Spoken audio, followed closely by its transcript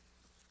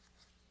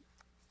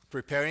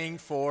Preparing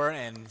for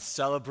and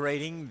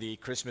celebrating the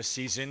Christmas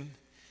season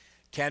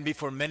can be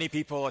for many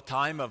people a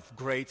time of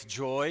great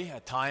joy,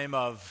 a time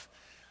of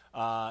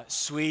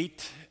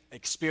sweet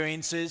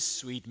experiences,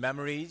 sweet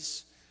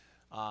memories,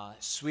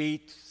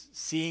 sweet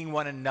seeing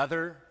one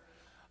another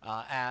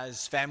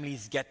as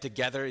families get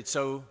together. It's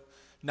so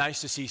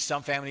nice to see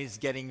some families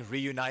getting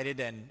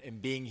reunited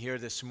and being here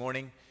this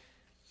morning.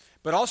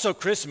 But also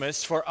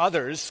Christmas, for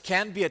others,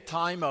 can be a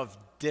time of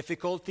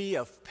difficulty,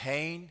 of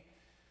pain,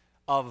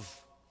 of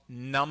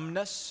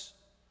numbness,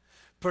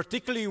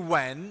 particularly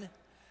when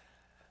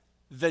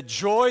the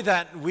joy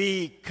that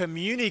we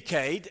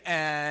communicate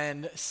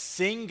and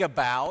sing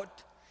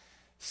about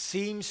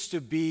seems to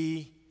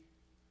be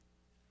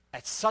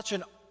at such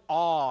an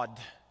odd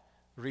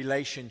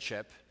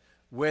relationship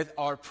with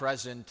our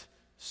present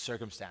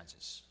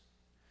circumstances.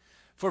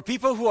 For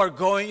people who are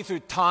going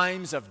through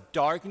times of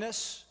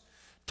darkness,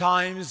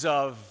 times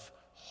of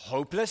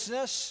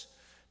hopelessness,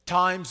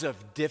 times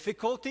of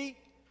difficulty,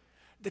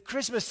 the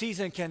Christmas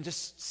season can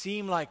just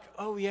seem like,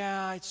 oh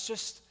yeah, it's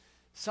just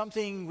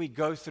something we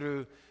go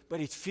through, but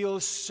it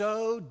feels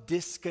so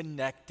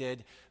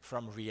disconnected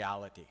from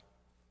reality.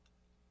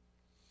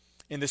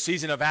 In the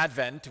season of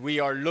Advent, we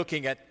are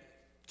looking at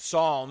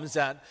Psalms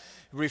that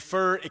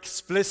refer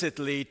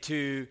explicitly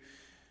to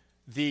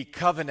the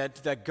covenant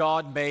that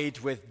God made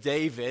with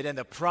David and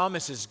the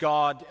promises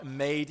God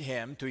made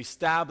him to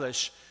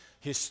establish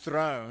his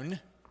throne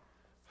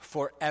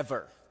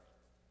forever.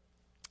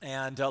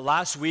 And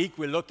last week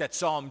we looked at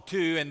Psalm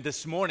 2, and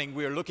this morning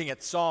we are looking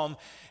at Psalm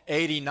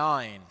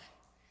 89.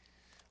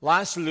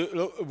 Last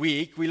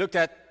week we looked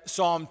at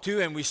Psalm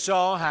 2 and we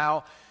saw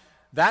how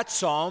that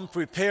psalm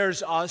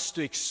prepares us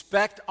to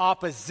expect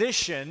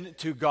opposition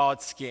to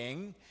God's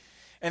king,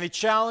 and it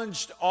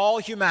challenged all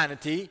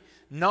humanity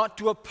not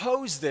to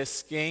oppose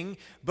this king,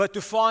 but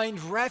to find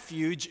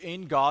refuge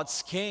in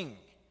God's king.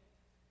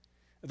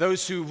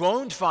 Those who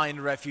won't find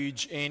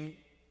refuge in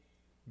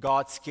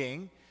God's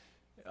king,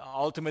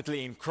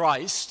 ultimately in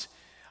Christ,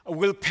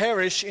 will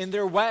perish in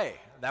their way.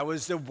 That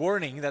was the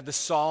warning that the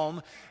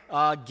psalm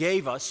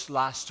gave us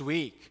last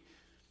week.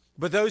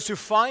 But those who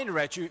find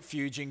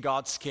refuge in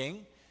God's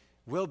king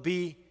will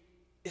be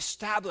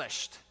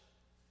established.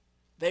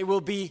 They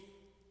will be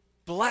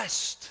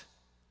blessed.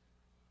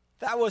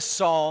 That was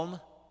Psalm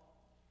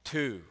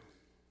 2.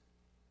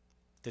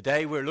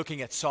 Today we're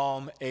looking at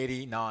Psalm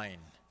 89.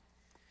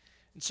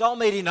 And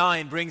Psalm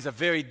 89 brings a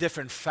very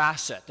different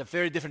facet, a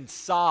very different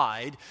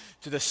side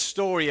to the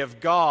story of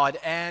God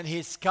and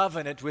his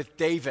covenant with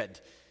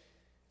David.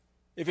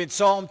 If in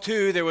Psalm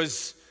 2 there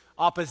was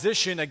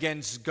opposition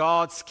against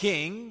God's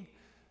king,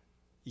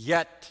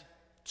 yet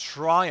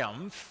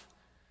triumph,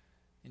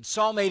 in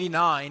Psalm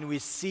 89 we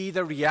see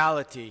the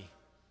reality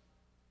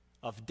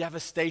of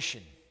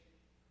devastation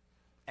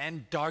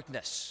and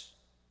darkness.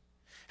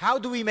 How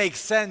do we make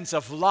sense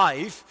of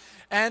life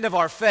and of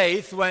our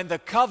faith when the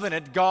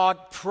covenant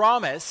God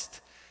promised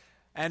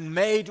and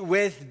made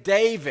with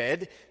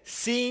David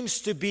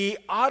seems to be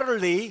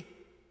utterly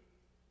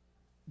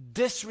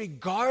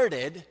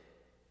disregarded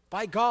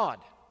by God?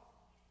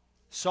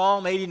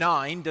 Psalm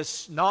 89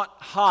 does not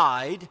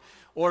hide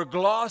or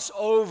gloss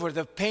over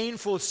the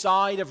painful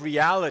side of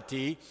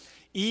reality,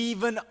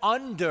 even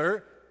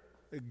under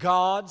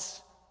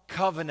God's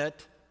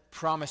covenant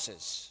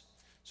promises.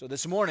 So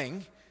this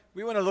morning,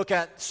 we want to look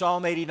at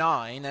Psalm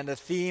 89 and the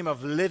theme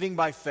of living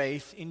by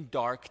faith in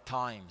dark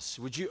times.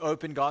 Would you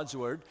open God's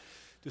Word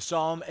to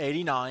Psalm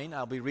 89?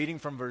 I'll be reading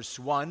from verse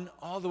 1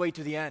 all the way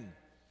to the end,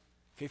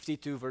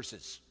 52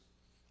 verses.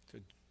 So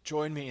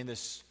join me in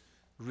this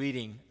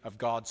reading of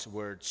God's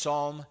Word.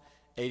 Psalm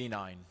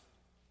 89.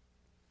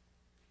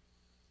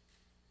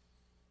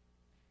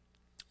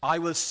 I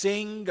will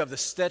sing of the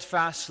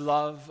steadfast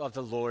love of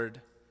the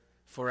Lord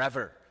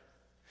forever.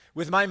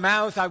 With my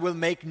mouth I will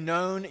make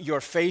known your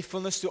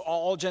faithfulness to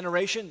all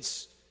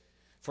generations.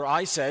 For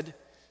I said,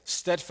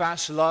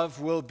 steadfast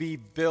love will be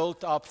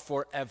built up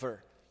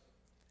forever.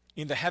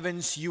 In the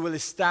heavens you will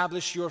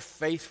establish your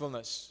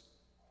faithfulness.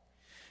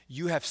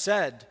 You have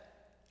said,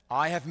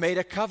 I have made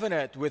a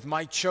covenant with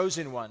my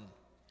chosen one.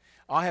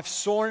 I have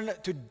sworn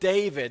to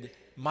David,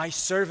 my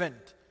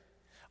servant.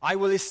 I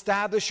will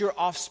establish your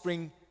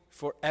offspring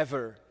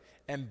forever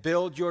and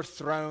build your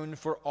throne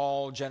for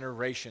all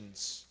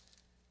generations.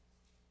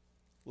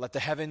 Let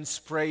the heavens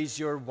praise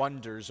your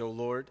wonders, O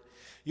Lord,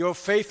 your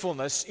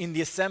faithfulness in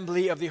the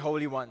assembly of the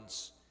holy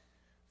ones.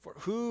 For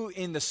who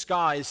in the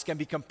skies can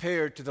be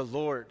compared to the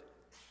Lord?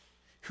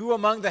 Who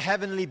among the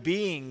heavenly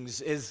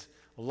beings is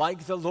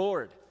like the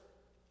Lord?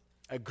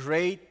 A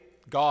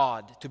great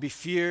God to be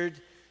feared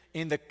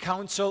in the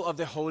council of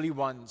the holy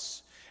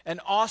ones,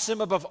 and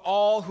awesome above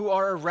all who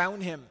are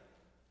around him.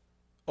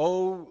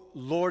 O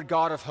Lord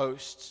God of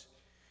hosts,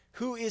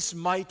 who is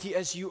mighty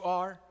as you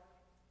are?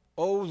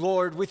 O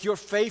Lord, with your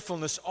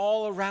faithfulness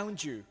all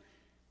around you,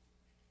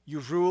 you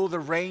rule the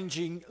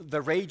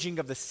raging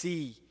of the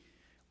sea.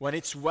 When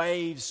its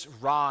waves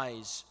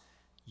rise,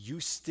 you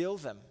still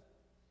them.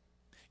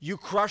 You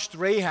crushed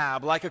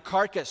Rahab like a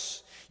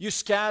carcass. You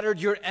scattered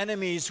your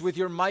enemies with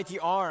your mighty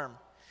arm.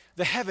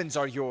 The heavens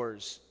are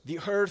yours. The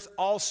earth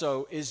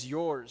also is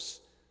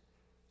yours.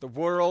 The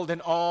world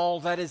and all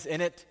that is in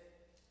it,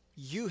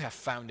 you have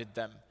founded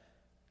them.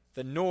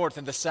 The north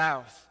and the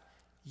south,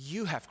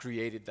 you have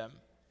created them.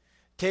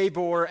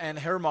 Tabor and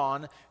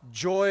Hermon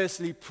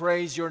joyously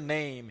praise your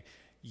name.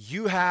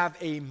 You have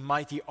a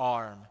mighty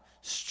arm.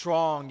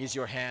 Strong is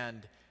your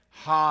hand.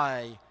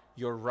 High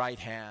your right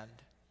hand.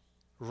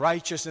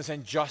 Righteousness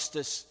and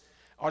justice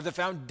are the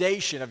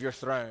foundation of your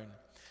throne.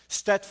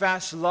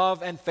 Steadfast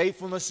love and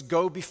faithfulness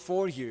go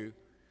before you.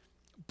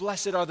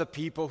 Blessed are the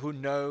people who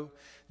know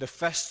the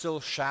festal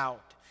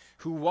shout,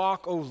 who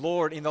walk, O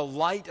Lord, in the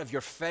light of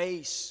your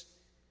face,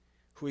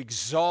 who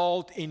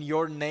exalt in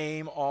your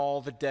name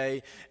all the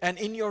day, and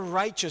in your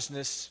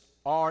righteousness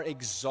are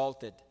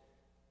exalted.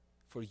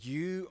 For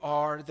you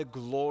are the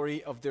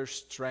glory of their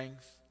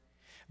strength.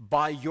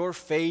 By your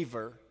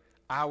favor,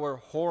 our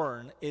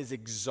horn is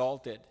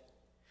exalted.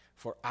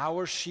 For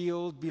our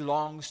shield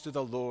belongs to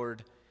the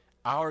Lord,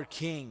 our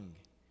King,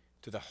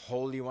 to the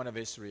Holy One of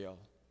Israel.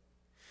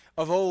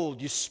 Of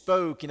old you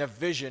spoke in a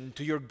vision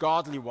to your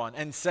godly one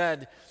and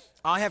said,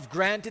 I have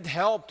granted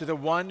help to the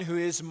one who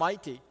is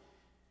mighty.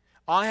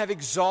 I have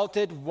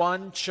exalted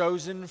one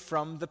chosen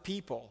from the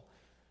people.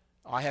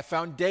 I have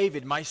found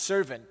David, my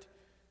servant.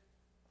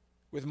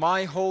 With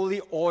my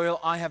holy oil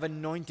I have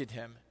anointed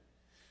him,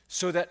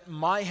 so that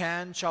my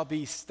hand shall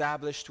be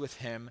established with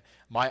him.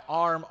 My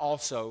arm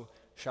also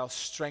shall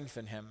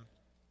strengthen him.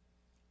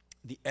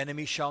 The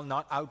enemy shall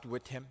not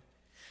outwit him.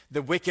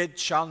 The wicked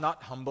shall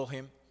not humble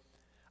him.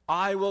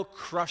 I will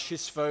crush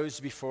his foes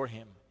before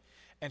him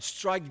and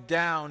strike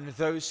down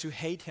those who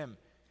hate him.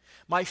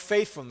 My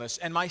faithfulness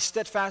and my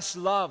steadfast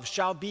love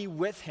shall be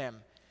with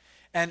him,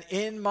 and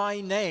in my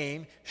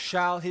name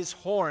shall his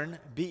horn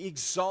be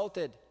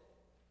exalted.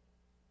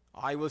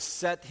 I will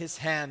set his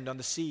hand on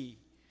the sea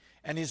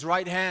and his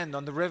right hand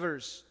on the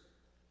rivers.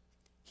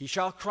 He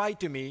shall cry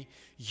to me,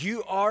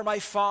 You are my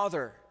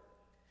Father,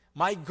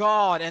 my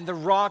God, and the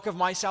rock of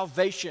my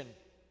salvation.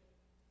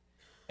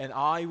 And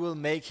I will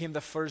make him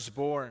the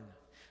firstborn,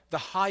 the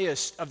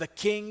highest of the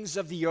kings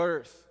of the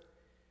earth.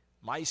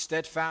 My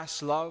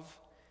steadfast love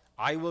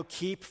I will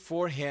keep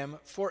for him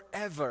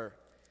forever,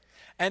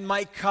 and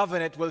my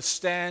covenant will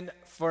stand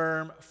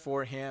firm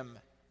for him.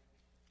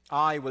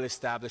 I will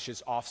establish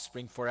his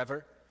offspring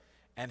forever,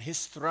 and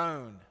his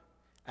throne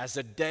as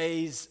the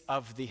days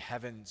of the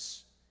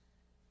heavens.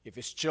 If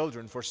his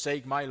children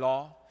forsake my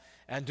law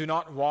and do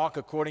not walk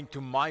according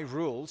to my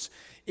rules,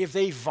 if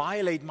they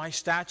violate my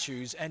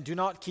statutes and do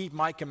not keep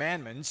my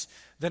commandments,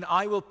 then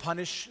I will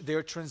punish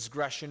their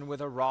transgression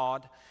with a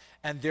rod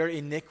and their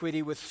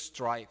iniquity with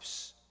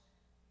stripes.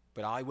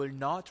 But I will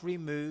not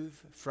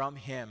remove from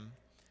him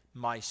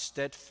my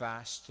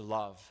steadfast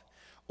love,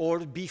 or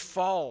be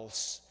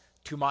false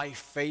to my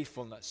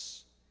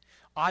faithfulness.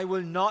 I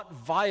will not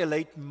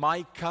violate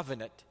my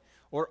covenant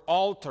or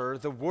alter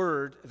the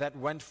word that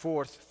went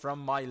forth from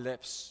my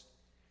lips.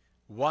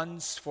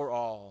 Once for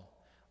all,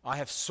 I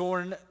have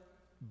sworn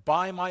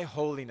by my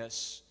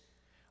holiness,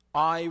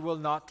 I will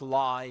not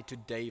lie to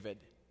David.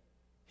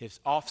 His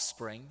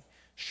offspring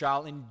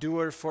shall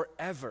endure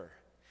forever,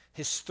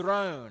 his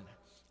throne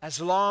as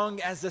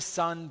long as the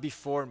sun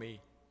before me.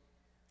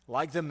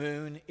 Like the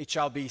moon, it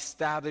shall be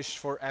established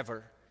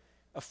forever,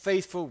 a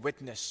faithful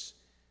witness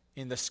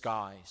in the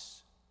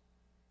skies.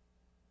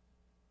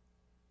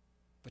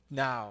 But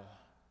now,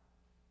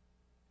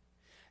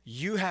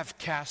 you have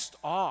cast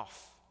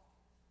off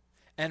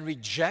and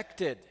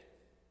rejected.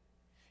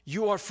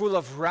 You are full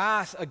of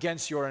wrath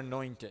against your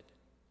anointed.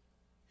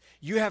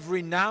 You have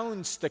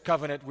renounced the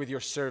covenant with your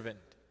servant.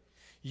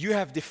 You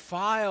have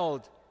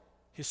defiled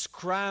his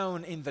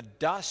crown in the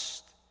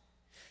dust.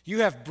 You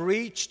have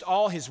breached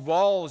all his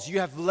walls. You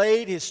have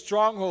laid his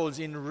strongholds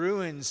in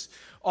ruins.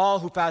 All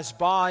who pass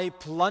by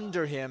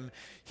plunder him.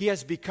 He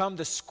has become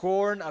the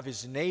scorn of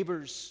his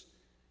neighbors.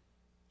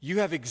 You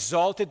have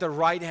exalted the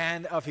right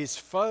hand of his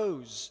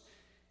foes.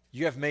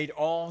 You have made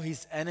all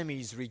his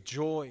enemies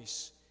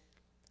rejoice.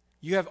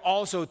 You have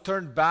also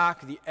turned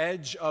back the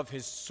edge of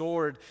his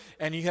sword,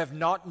 and you have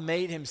not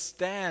made him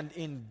stand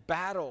in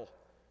battle.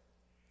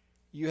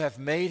 You have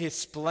made his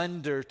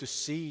splendor to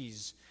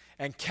cease,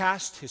 and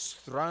cast his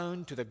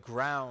throne to the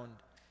ground.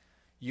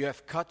 You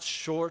have cut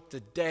short the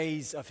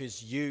days of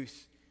his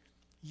youth.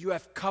 You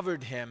have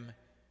covered him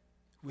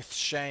with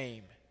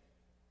shame.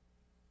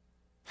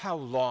 How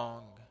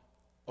long,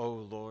 O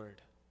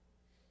Lord?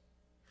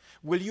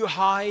 Will you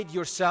hide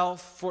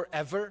yourself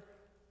forever?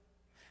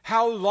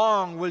 How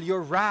long will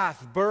your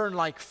wrath burn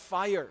like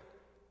fire?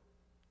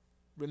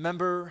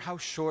 Remember how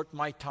short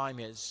my time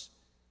is.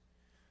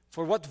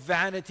 For what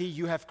vanity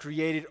you have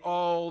created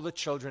all the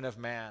children of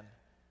man.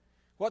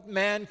 What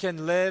man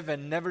can live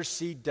and never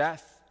see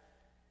death?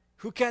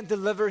 Who can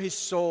deliver his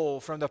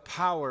soul from the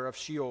power of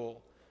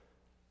Sheol?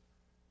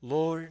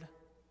 Lord,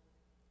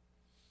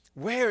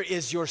 where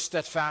is your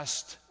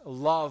steadfast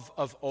love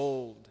of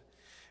old,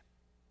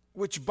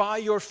 which by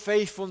your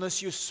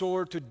faithfulness you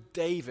swore to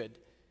David?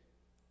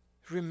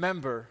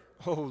 Remember,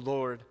 O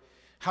Lord,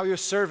 how your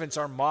servants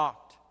are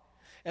mocked,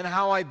 and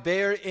how I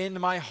bear in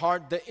my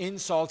heart the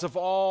insults of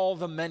all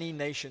the many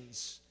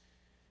nations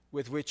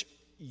with which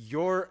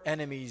your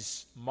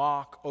enemies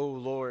mock, O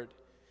Lord,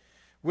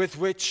 with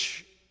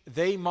which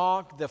they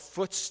mock the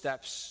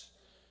footsteps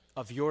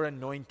of your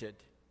anointed.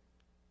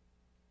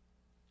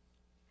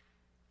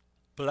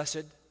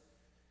 Blessed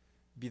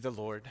be the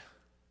Lord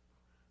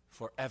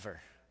forever.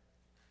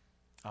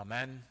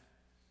 Amen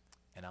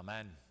and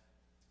amen.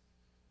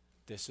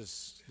 This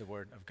is the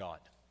word of God.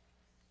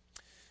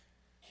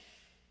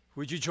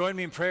 Would you join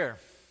me in prayer,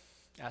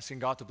 asking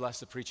God to bless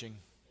the preaching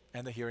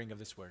and the hearing of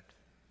this word?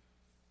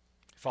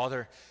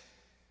 Father,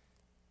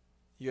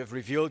 you have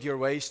revealed your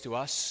ways to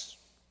us,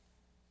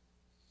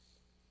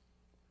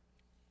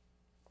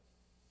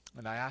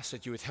 and I ask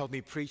that you would help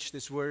me preach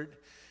this word,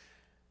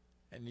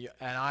 and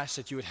I ask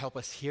that you would help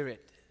us hear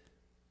it,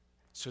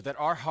 so that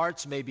our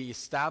hearts may be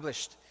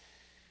established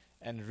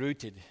and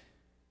rooted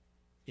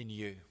in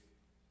you,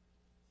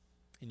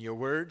 in your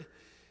word,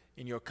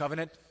 in your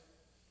covenant,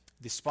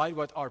 despite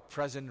what our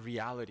present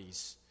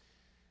realities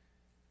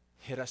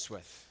hit us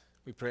with.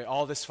 We pray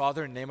all this,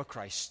 Father, in the name of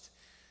Christ,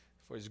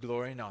 for his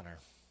glory and honor.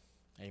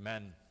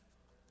 Amen.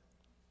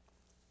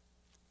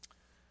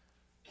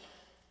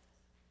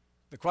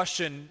 The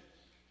question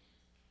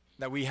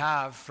that we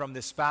have from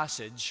this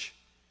passage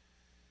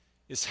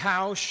is,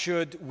 how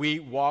should we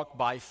walk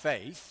by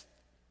faith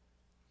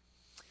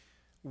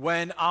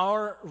when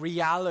our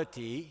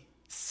reality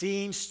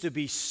seems to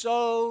be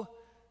so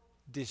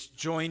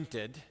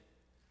disjointed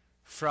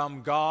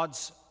from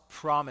God's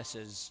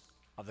promises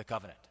of the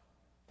covenant?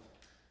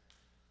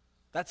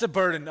 That's a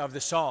burden of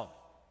the psalm.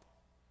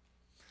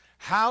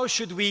 How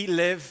should we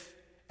live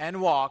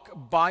and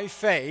walk by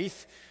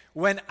faith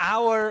when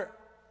our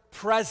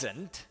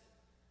present,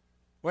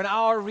 when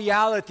our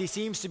reality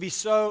seems to be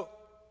so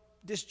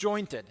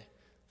disjointed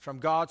from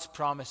God's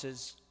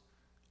promises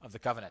of the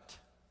covenant?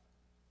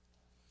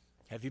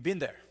 Have you been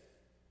there?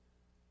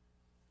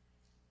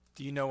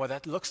 Do you know what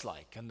that looks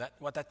like and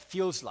what that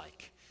feels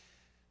like?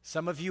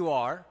 Some of you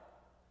are,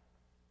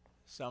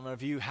 some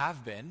of you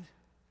have been,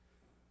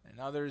 and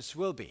others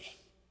will be.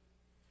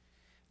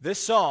 This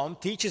psalm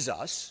teaches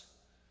us,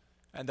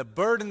 and the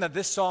burden that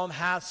this psalm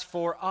has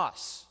for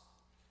us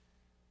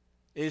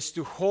is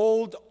to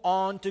hold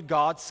on to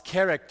God's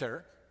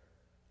character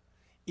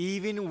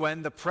even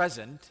when the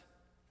present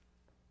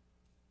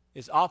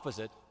is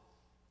opposite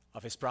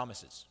of his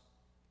promises.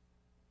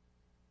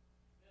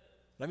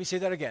 Let me say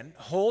that again.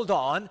 Hold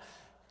on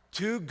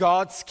to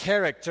God's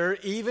character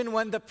even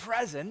when the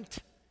present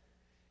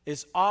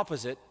is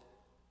opposite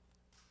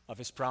of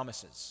his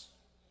promises.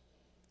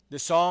 The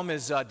psalm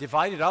is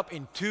divided up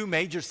in two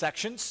major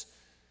sections.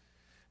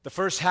 The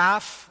first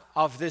half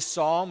of this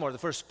psalm, or the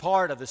first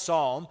part of the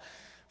psalm,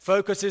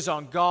 focuses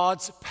on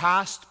God's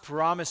past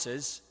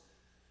promises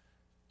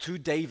to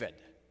David.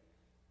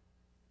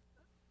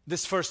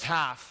 This first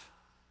half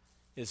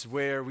is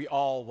where we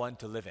all want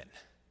to live in.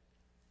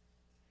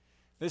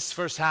 This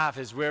first half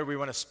is where we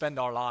want to spend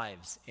our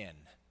lives in.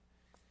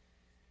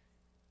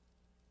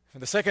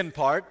 And the second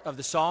part of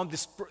the psalm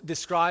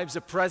describes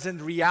the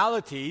present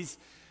realities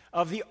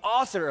of the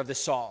author of the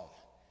psalm.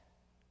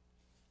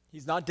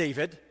 He's not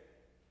David.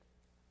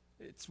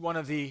 It's one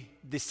of the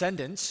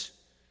descendants.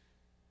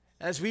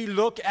 As we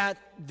look at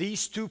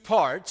these two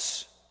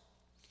parts,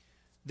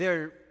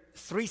 there are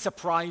three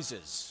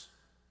surprises.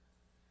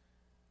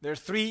 There are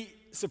three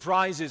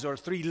surprises or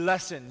three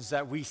lessons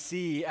that we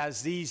see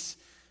as these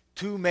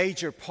two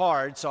major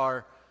parts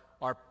are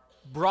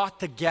brought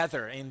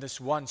together in this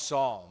one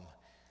psalm.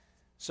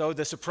 So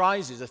the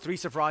three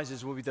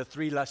surprises will be the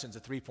three lessons, the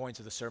 3 points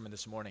of the sermon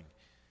this morning.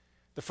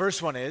 The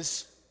first one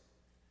is,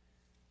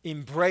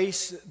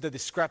 embrace the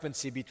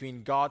discrepancy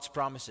between God's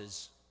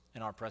promises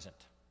and our present.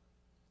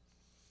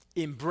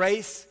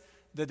 Embrace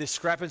the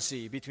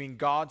discrepancy between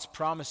God's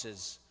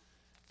promises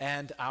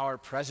and our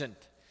present.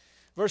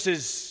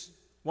 Verses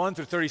 1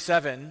 through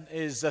 37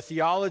 is a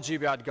theology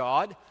about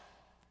God.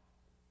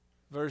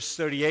 Verse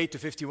 38 to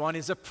 51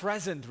 is a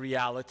present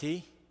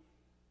reality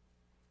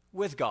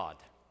with God.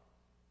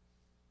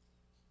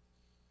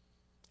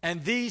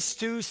 And these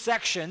two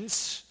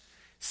sections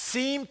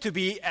seem to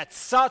be at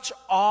such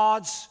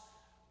odds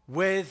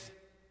with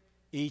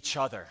each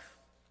other.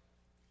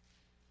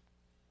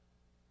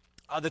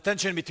 The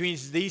tension between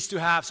these two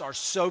halves are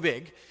so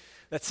big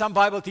that some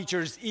Bible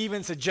teachers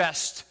even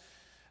suggest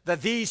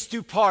that these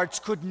two parts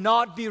could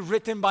not be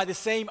written by the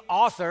same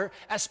author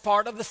as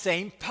part of the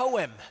same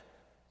poem.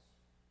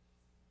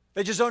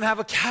 They just don't have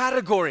a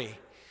category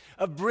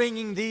of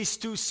bringing these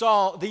two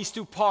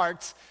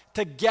parts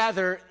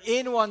together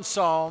in one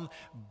psalm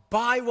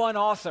by one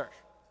author.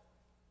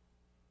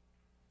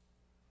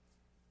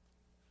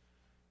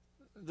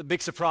 The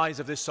big surprise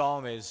of this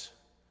psalm is,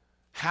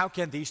 how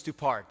can these two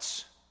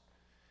parts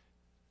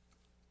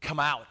come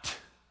out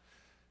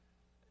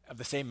of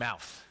the same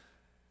mouth?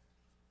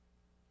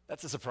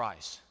 That's a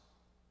surprise.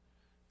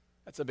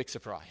 That's a big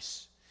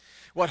surprise.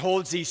 What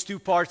holds these two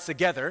parts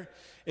together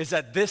is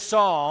that this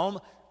psalm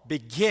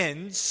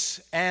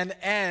begins and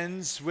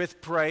ends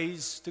with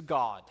praise to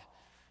God.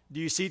 Do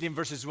you see it in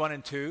verses 1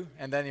 and 2,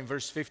 and then in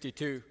verse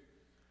 52?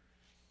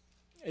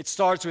 It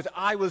starts with,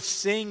 I will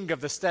sing of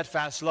the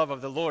steadfast love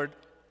of the Lord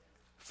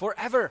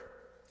forever.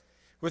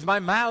 With my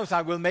mouth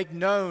I will make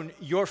known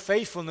your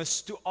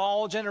faithfulness to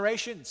all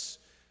generations.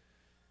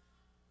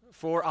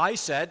 For I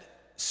said,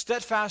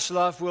 steadfast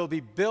love will be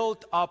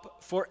built up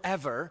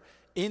forever.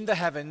 In the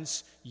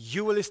heavens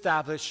you will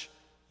establish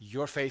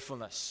your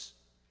faithfulness.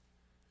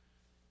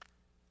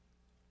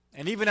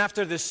 And even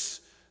after this,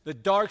 the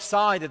dark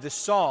side of the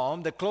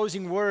psalm, the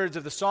closing words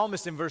of the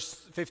psalmist in verse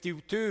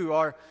 52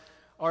 are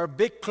a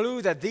big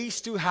clue that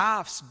these two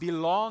halves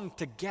belong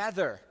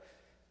together.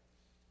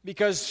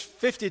 Because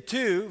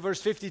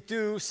verse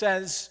 52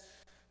 says,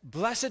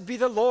 blessed be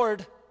the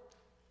Lord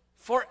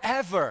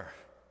forever.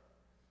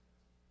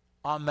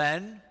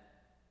 Amen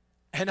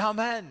and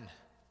amen.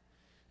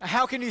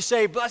 How can you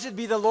say, blessed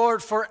be the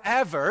Lord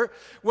forever,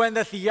 when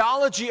the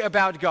theology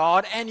about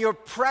God and your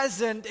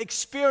present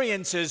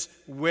experiences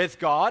with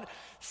God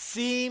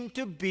seem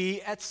to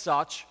be at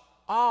such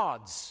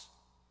odds?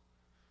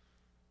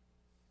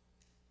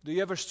 Do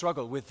you ever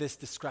struggle with this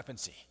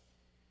discrepancy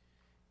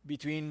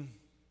between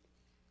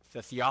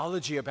the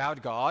theology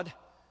about God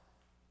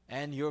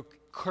and your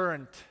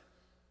current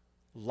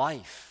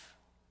life,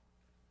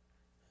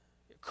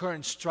 your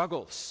current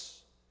struggles?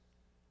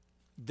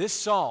 This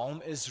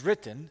psalm is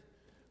written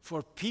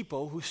for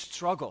people who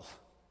struggle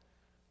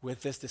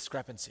with this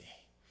discrepancy,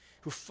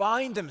 who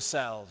find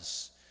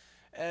themselves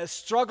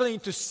struggling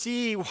to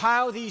see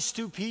how these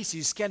two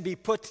pieces can be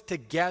put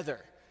together.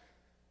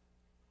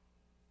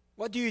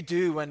 What do you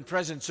do when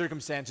present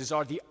circumstances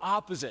are the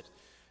opposite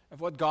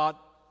of what God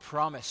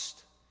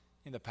promised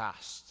in the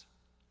past?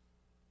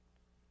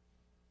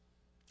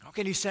 How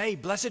can you say,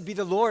 blessed be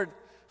the Lord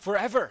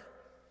forever?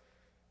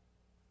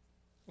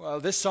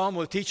 Well, this psalm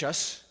will teach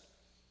us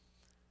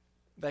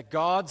that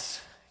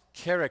God's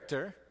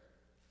character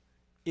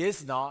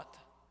is not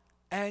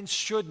and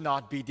should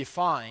not be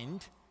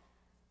defined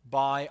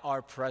by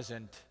our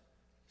present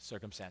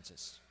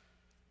circumstances.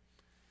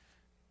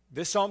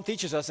 This psalm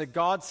teaches us that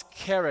God's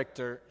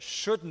character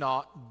should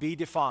not be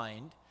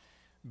defined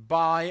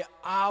by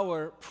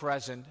our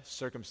present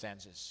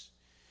circumstances.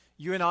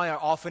 You and I are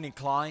often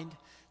inclined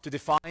to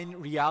define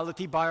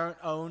reality by our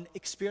own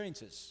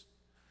experiences.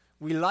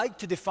 We like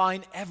to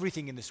define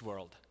everything in this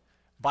world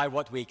by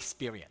what we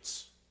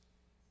experience.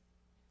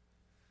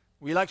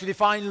 We like to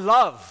define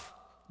love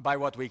by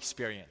what we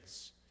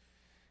experience.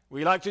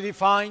 We like to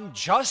define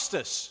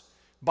justice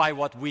by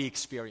what we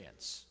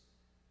experience.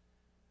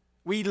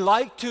 We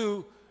like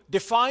to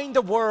define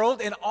the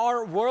world and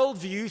our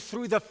worldview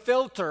through the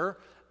filter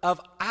of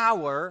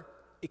our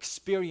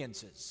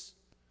experiences.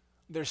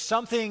 There's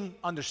something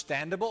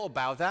understandable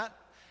about that.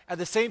 At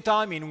the same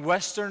time, in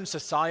Western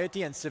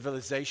society and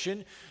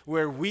civilization,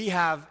 where we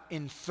have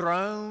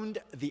enthroned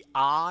the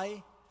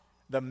I,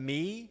 the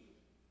me,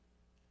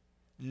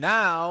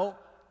 now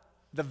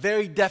the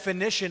very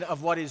definition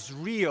of what is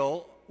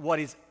real, what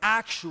is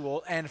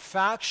actual and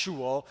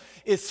factual,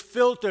 is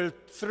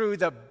filtered through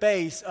the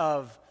base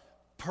of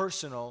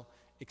personal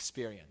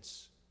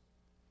experience.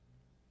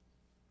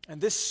 And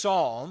this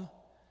psalm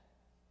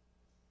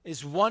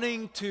is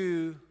wanting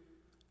to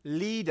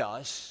lead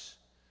us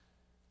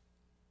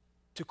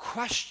to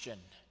question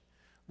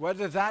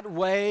whether that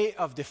way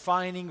of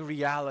defining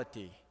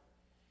reality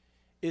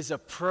is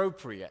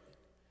appropriate,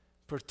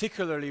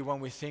 particularly when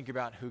we think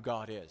about who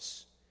God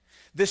is.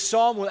 This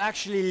psalm will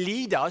actually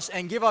lead us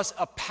and give us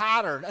a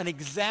pattern, an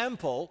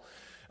example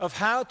of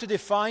how to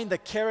define the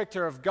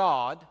character of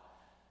God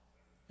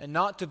and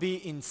not to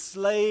be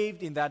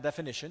enslaved in that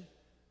definition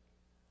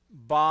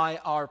by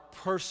our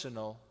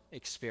personal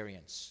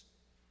experience.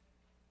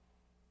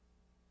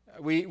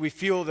 We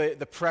feel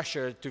the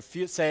pressure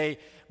to say,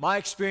 my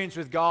experience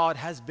with God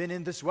has been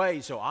in this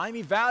way, so I'm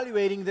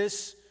evaluating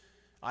this,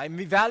 I'm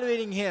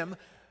evaluating Him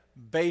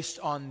based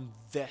on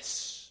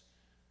this.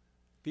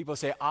 People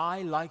say,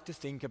 I like to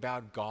think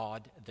about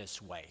God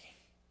this way.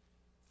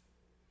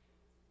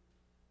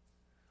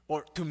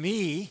 Or to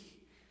me,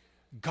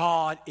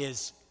 God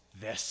is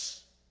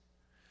this.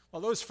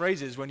 Well, those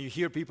phrases, when you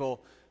hear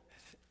people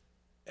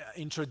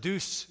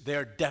introduce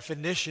their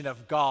definition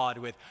of God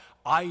with,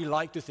 I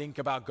like to think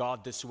about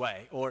God this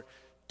way, or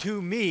to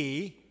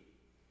me,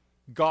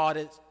 God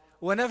is,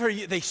 whenever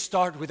they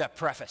start with that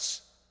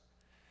preface,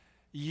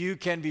 you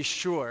can be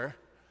sure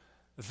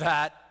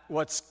that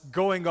what's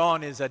going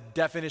on is a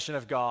definition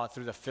of God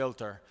through the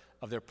filter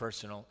of their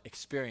personal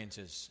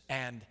experiences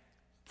and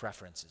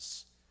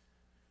preferences.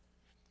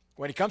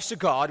 When it comes to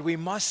God, we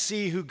must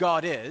see who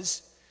God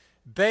is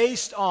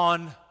based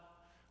on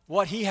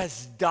what He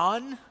has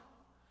done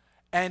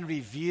and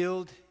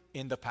revealed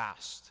in the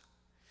past.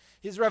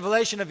 His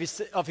revelation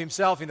of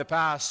Himself in the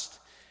past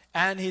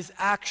and His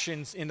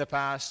actions in the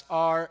past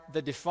are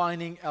the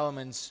defining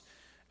elements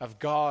of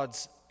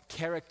God's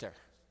character.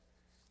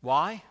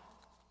 Why?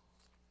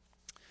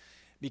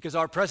 Because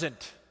our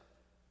present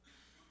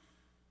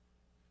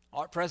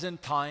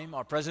time,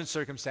 our present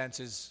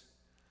circumstances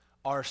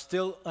are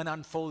still an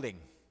unfolding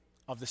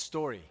of the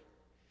story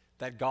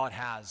that God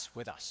has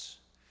with us.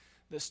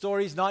 The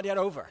story is not yet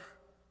over.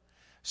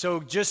 So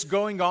just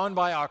going on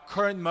by our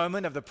current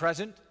moment of the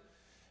present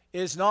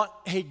is not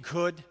a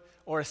good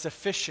or a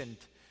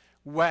sufficient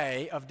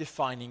way of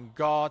defining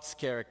God's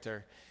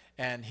character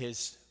and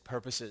His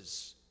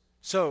purposes.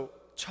 So,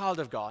 child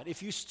of God,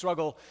 if you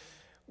struggle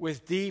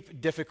with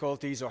deep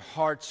difficulties or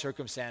hard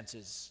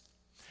circumstances,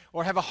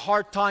 or have a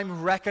hard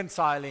time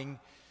reconciling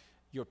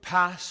your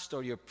past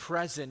or your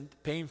present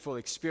painful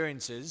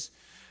experiences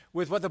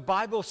with what the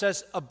Bible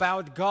says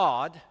about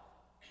God,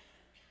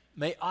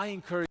 may I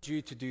encourage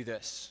you to do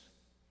this.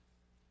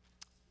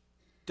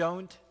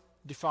 Don't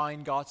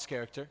define God's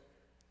character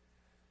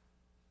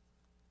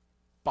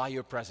by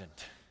your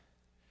present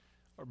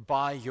or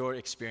by your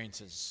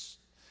experiences.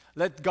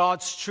 Let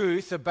God's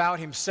truth about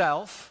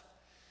Himself,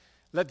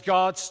 let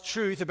God's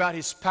truth about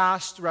His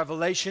past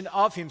revelation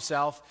of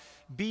Himself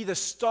be the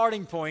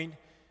starting point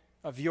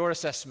of your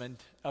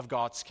assessment of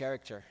God's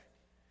character.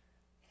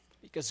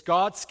 Because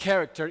God's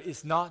character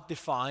is not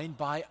defined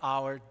by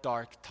our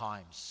dark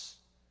times.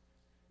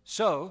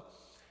 So,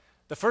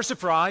 the first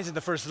surprise and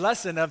the first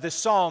lesson of this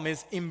psalm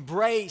is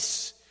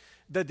embrace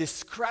the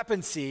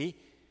discrepancy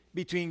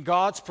between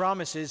God's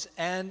promises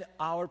and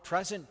our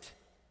present.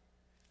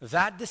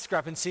 That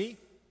discrepancy,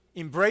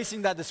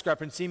 embracing that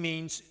discrepancy,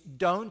 means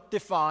don't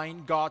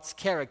define God's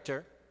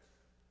character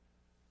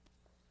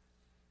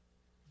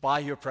by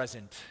your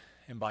present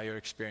and by your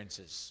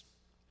experiences.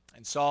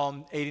 And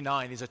Psalm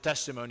 89 is a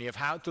testimony of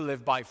how to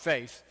live by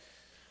faith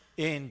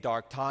in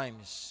dark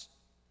times.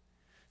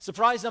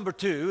 Surprise number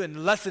 2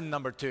 and lesson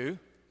number 2,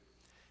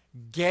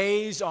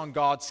 gaze on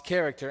God's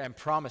character and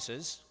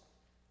promises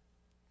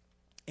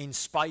in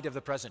spite of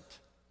the present.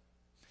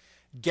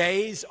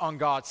 Gaze on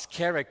God's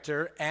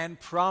character and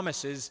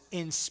promises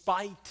in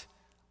spite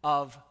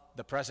of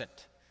the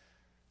present.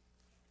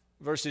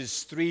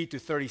 Verses 3 to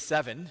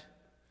 37,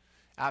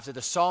 after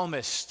the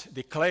psalmist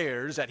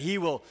declares that he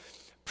will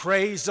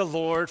praise the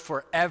Lord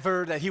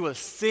forever, that he will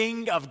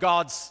sing of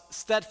God's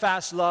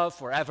steadfast love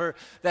forever,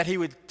 that he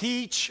would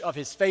teach of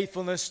His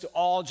faithfulness to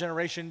all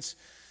generations.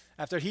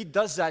 After he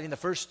does that in the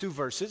first 2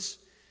 verses,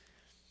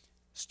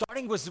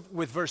 starting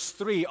with verse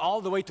 3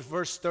 all the way to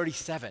verse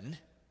 37,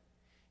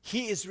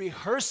 he is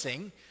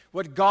rehearsing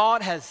what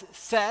God has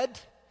said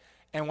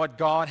and what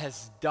God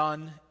has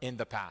done in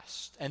the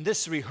past. And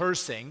this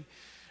rehearsing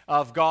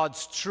of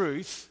God's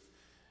truth,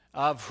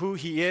 of who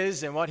He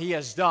is and what He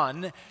has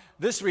done,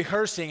 this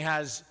rehearsing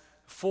has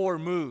 4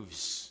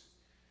 moves.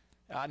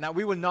 Now,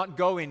 we will not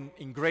go in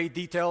great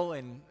detail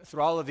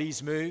through all of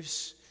these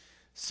moves.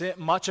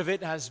 Much of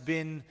it has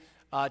been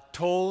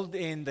told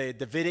in the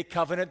Davidic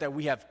covenant that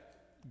we have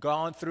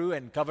gone through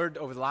and covered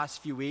over the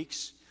last few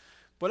weeks.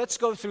 But let's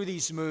go through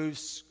these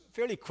moves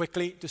fairly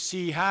quickly to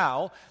see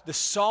how the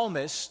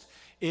psalmist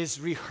is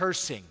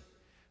rehearsing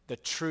the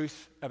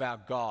truth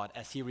about God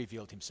as He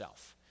revealed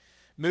Himself.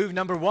 Move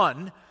number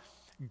 1,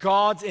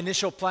 God's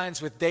initial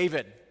plans with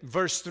David.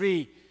 Verse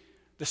 3,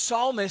 the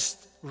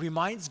psalmist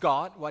reminds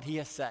God what he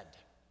has said.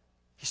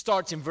 He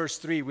starts in verse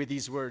 3 with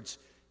these words,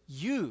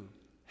 "You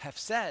have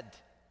said,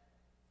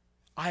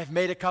 I have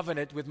made a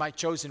covenant with my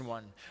chosen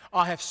one.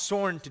 I have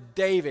sworn to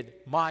David,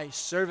 my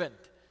servant."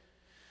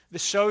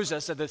 This shows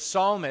us that the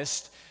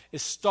psalmist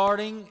is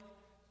starting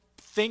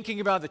thinking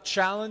about the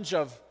challenge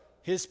of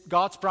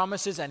God's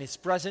promises and His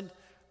present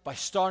by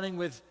starting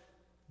with,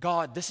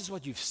 God, this is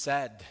what you've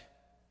said.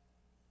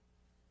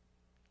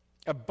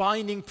 A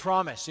binding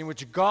promise in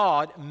which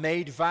God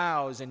made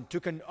vows and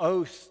took an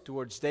oath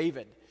towards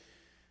David.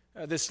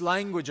 This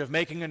language of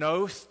making an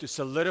oath to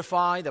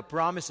solidify the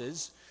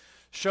promises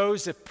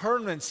shows the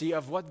permanency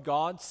of what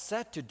God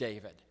said to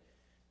David.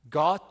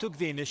 God took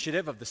the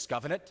initiative of this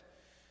covenant,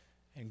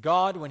 and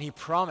God, when He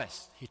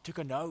promised, He took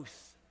an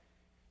oath.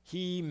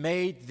 He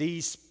made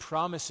these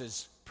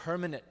promises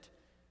permanent.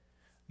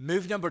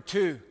 Move number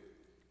 2.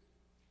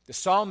 The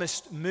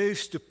psalmist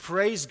moves to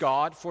praise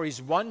God for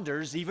His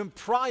wonders even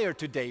prior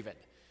to David.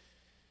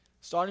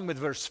 Starting with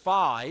verse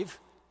 5,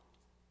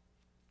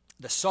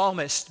 the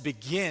psalmist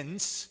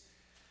begins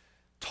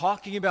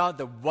talking about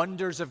the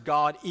wonders of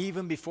God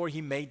even before He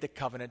made the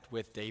covenant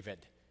with David.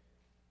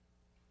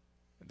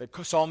 The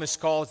psalmist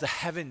calls the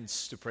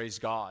heavens to praise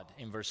God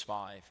in verse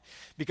 5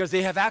 because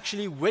they have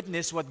actually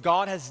witnessed what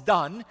God has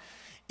done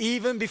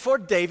even before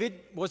David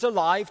was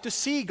alive to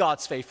see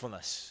God's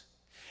faithfulness.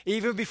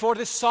 Even before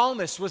the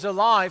psalmist was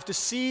alive to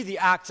see the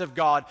acts of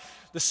God.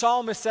 The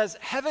psalmist says,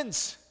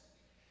 heavens,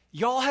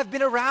 y'all have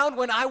been around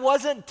when I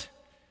wasn't.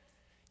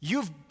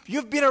 You've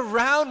been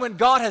around when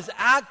God has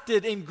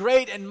acted in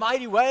great and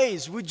mighty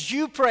ways. Would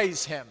you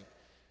praise Him?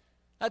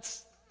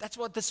 That's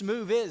what this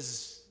move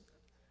is.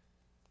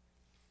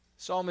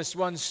 Psalmist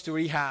wants to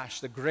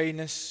rehash the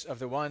greatness of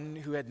the one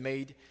who had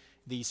made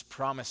these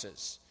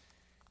promises.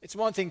 It's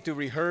one thing to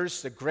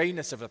rehearse the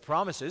greatness of the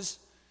promises.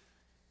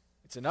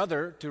 It's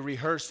another to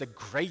rehearse the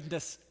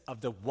greatness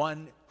of the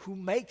one who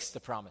makes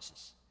the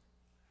promises.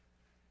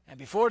 And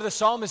before the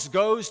psalmist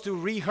goes to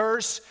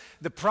rehearse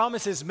the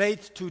promises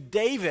made to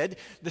David,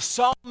 the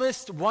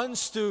psalmist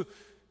wants to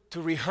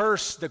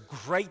rehearse the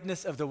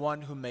greatness of the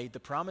one who made the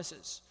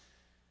promises.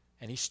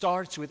 And he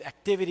starts with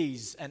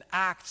activities and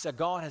acts that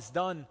God has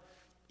done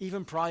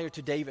even prior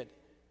to David.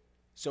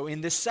 So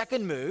in this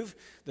second move,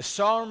 the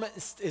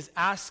psalmist is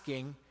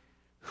asking,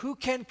 who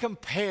can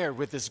compare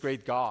with this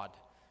great God?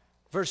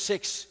 Verse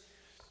 6,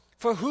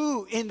 for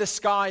who in the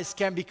skies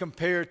can be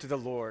compared to the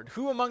Lord?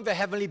 Who among the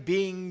heavenly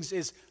beings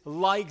is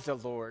like the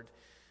Lord?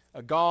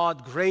 A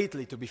God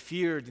greatly to be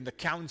feared in the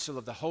council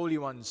of the holy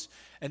ones,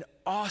 and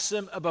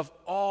awesome above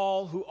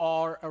all who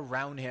are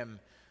around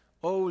him.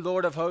 O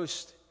Lord of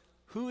hosts,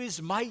 who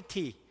is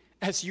mighty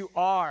as you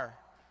are?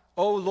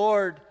 O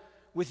Lord,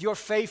 with your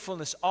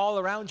faithfulness all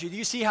around you. Do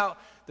you see how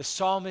the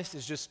psalmist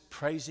is just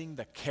praising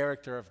the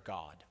character of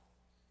God,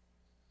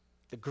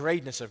 the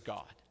greatness of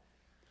God?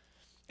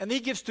 And he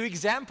gives two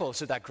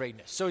examples of that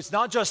greatness. So it's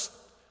not just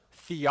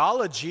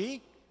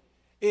theology.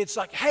 It's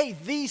like, hey,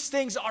 these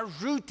things are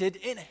rooted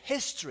in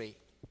history.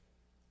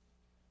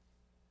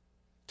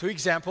 Two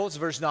examples,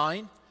 verse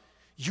 9.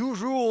 You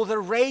rule the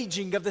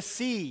raging of the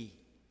sea.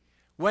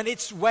 When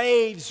its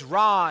waves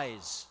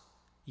rise,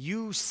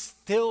 you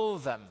still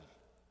them.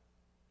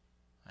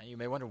 And you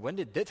may wonder, when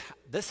did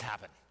this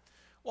happen?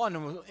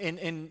 Well,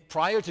 in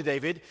prior to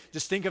David,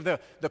 just think of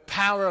the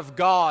power of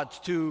God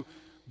to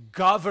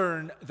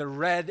govern the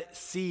Red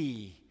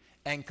Sea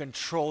and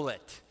control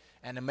it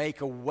and to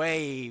make a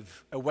way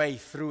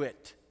through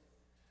it.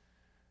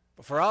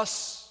 But for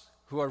us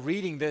who are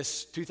reading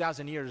this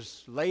 2,000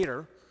 years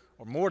later,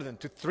 or more than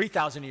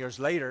 3,000 years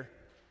later,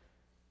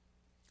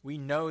 we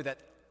know that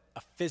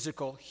a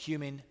physical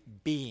human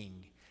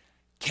being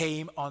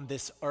came on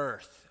this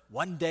earth.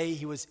 One day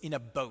he was in a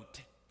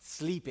boat,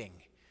 sleeping.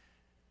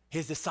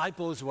 His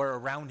disciples were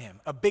around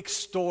him. A big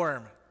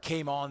storm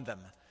came on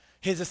them.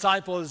 His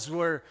disciples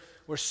were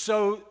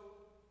so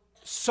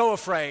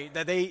afraid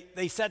that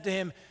they said to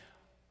him,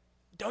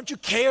 don't you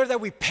care that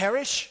we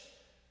perish?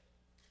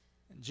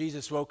 And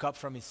Jesus woke up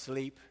from his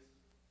sleep.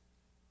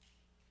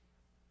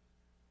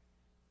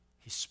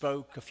 He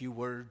spoke a few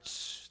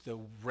words, the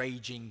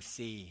raging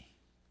sea,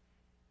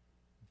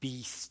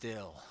 be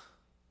still.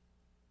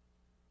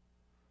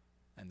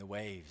 And the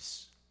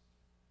waves,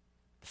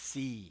 the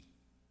sea,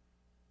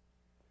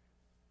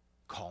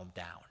 calmed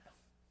down.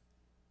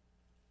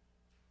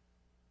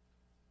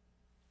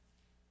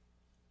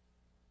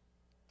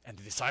 And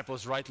the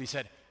disciples rightly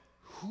said,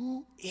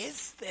 who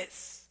is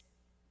this?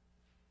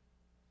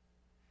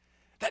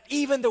 That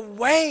even the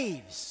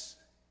waves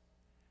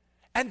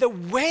and the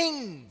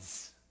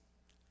winds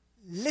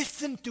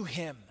listen to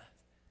him,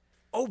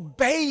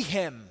 obey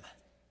him.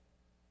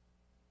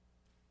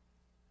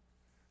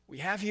 We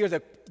have here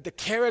the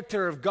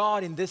character of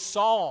God in this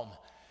psalm.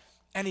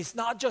 And it's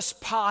not just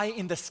pie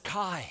in the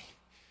sky.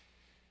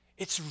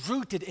 It's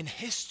rooted in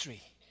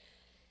history.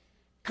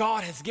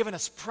 God has given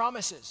us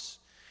promises.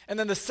 And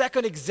then the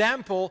second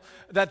example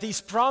that these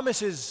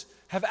promises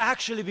have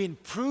actually been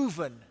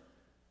proven,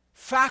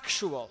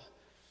 factual,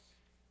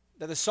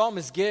 that the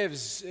psalmist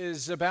gives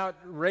is about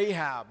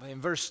Rahab in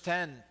verse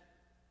 10.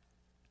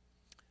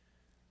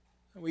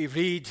 We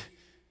read,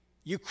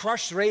 you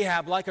crushed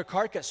Rahab like a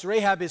carcass.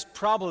 Rahab is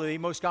probably,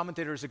 most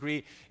commentators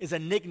agree, is a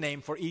nickname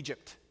for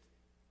Egypt.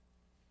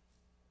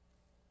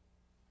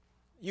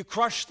 You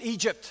crushed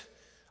Egypt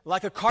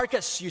like a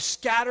carcass. You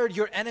scattered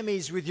your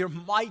enemies with your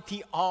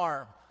mighty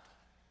arm.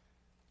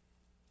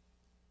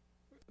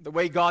 The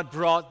way God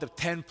brought the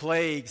 10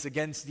 plagues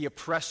against the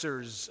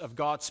oppressors of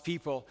God's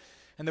people,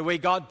 and the way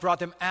God brought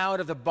them out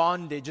of the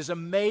bondage is a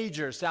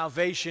major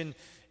salvation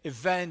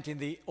event in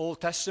the Old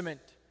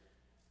Testament.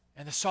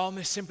 And the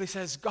psalmist simply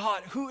says,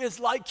 God, who is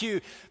like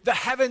you? The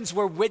heavens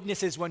were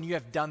witnesses when you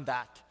have done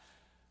that.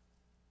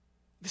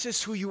 This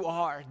is who you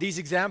are. These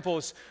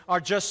examples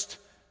are just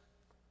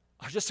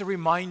a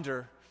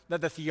reminder that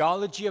the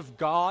theology of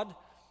God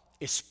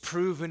is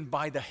proven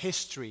by the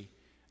history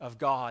of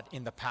God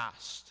in the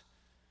past.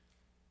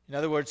 In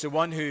other words, the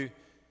one who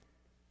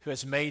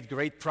has made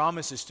great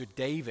promises to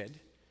David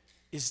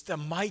is the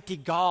mighty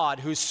God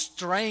whose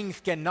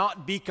strength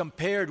cannot be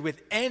compared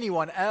with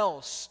anyone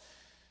else.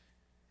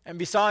 And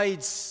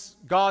besides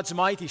God's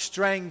mighty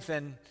strength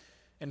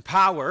and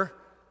power,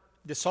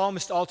 the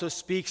psalmist also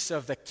speaks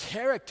of the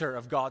character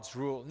of God's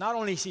rule. Not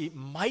only is he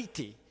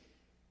mighty,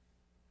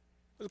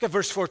 look at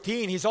verse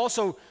 14, he's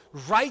also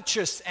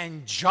righteous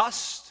and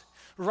just.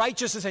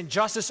 Righteousness and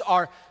justice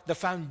are the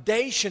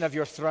foundation of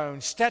your throne.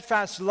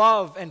 Steadfast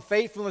love and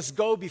faithfulness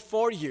go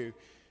before you.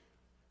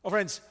 Oh,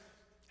 friends,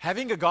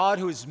 having a God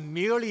who is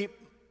merely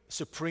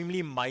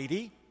supremely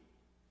mighty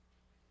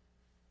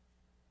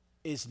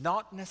is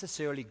not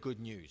necessarily good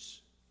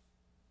news.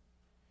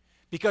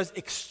 Because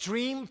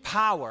extreme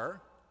power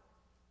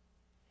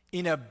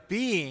in a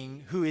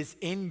being who is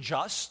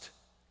unjust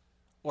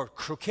or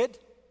crooked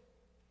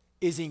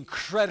is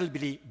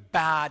incredibly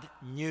bad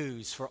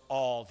news for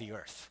all the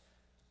earth.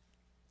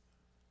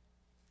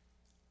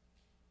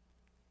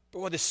 But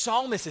what the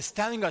psalmist is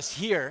telling us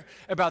here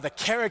about the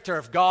character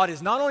of God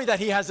is not only that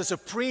he has the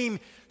supreme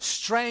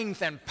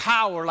strength and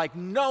power like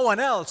no one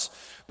else,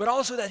 but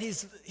also that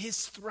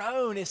his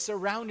throne is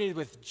surrounded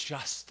with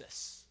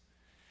justice,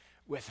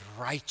 with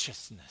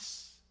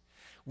righteousness,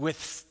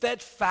 with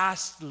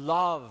steadfast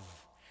love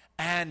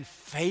and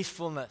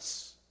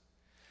faithfulness.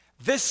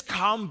 This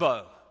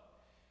combo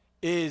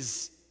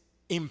is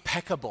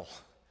impeccable.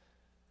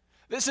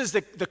 This is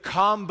the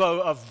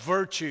combo of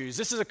virtues.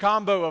 This is a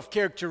combo of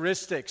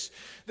characteristics.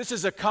 This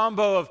is a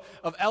combo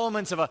of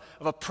elements of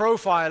a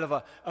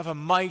profile of a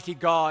mighty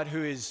God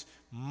who is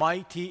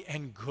mighty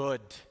and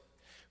good,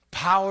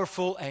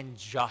 powerful and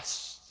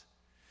just,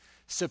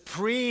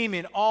 supreme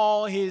in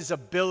all his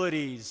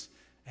abilities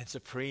and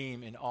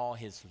supreme in all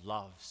his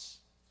loves.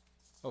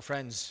 Oh,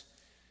 friends,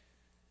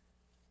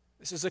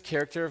 this is a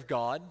character of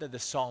God that the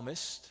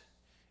psalmist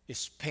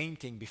is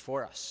painting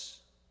before us.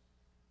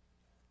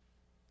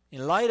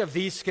 In light of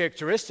these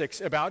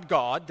characteristics about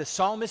God, the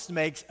psalmist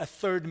makes a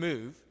third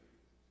move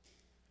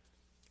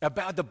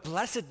about the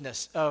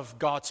blessedness of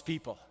God's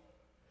people.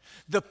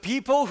 The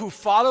people who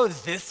follow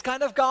this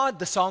kind of God,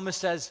 the psalmist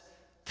says,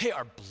 they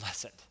are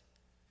blessed.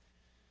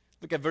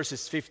 Look at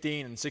verses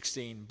 15 and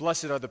 16.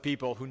 Blessed are the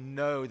people who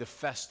know the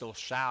festal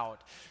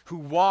shout, who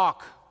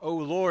walk, O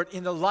Lord,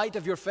 in the light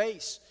of your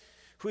face,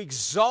 who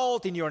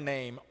exalt in your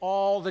name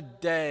all the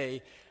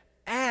day,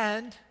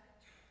 and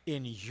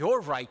in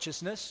your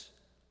righteousness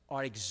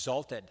are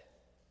exalted.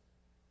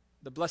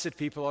 The blessed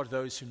people are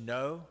those who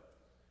know,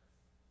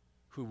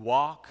 who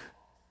walk,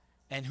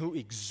 and who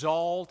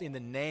exalt in the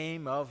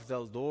name of the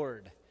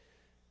Lord.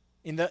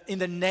 In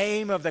the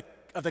name of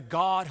the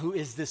God who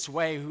is this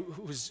way,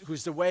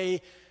 who's the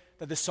way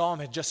that the psalm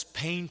had just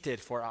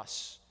painted for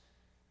us.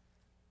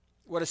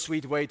 What a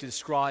sweet way to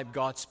describe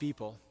God's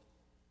people.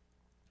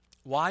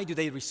 Why do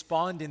they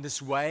respond in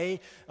this way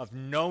of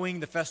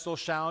knowing the festal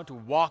shout,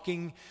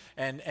 walking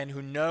and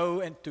who know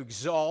and to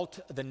exalt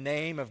the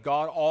name of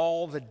God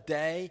all the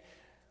day?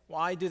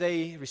 Why do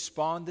they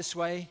respond this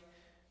way?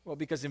 Well,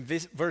 because in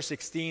verse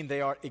 16,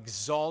 they are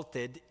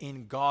exalted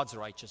in God's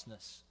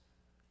righteousness,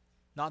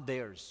 not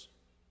theirs.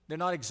 They're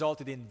not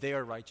exalted in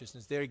their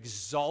righteousness. They're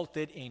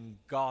exalted in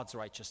God's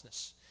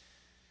righteousness.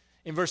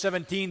 In verse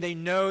 17, they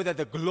know that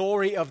the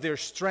glory of their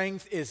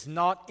strength is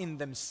not in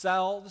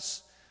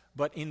themselves,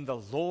 but in the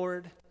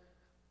Lord.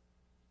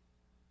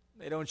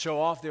 They don't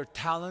show off their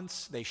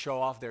talents. They show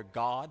off their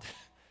God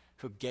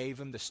who gave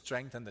them the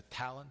strength and the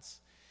talents.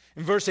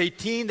 In verse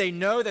 18, they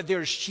know that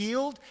their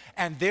shield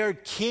and their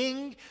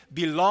king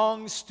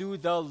belongs to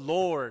the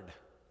Lord.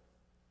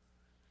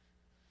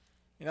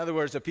 In other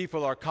words, the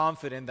people are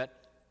confident that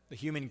the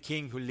human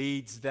king who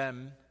leads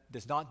them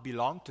does not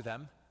belong to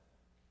them,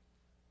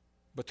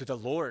 but to the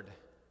Lord.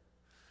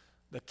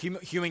 The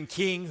human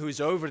king who is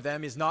over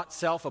them is not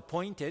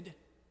self-appointed,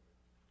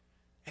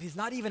 and he's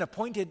not even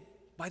appointed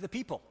by the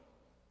people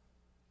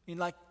in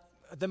like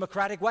a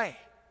democratic way.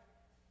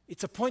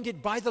 It's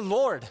appointed by the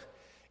Lord.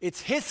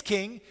 It's his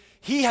king.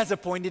 He has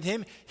appointed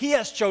him. He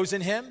has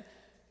chosen him.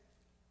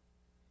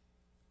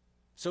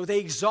 So they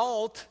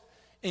exalt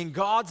in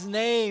God's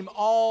name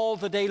all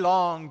the day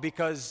long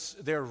because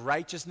their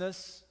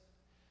righteousness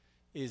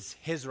is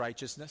his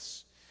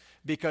righteousness,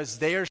 because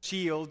their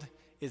shield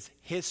is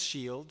his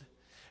shield,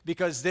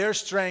 because their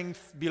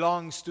strength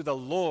belongs to the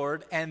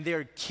Lord and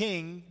their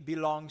king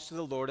belongs to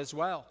the Lord as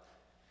well.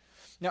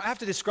 Now,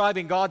 after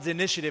describing God's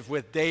initiative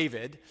with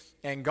David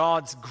and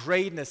God's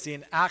greatness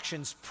in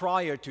actions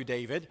prior to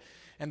David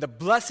and the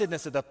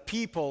blessedness of the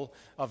people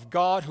of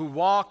God who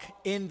walk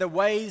in the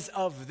ways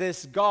of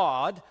this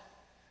God,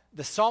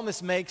 the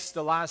psalmist makes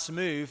the last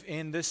move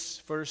in this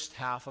first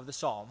half of the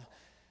psalm.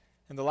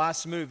 And the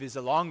last move is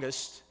the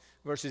longest,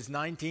 verses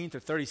 19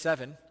 to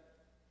 37.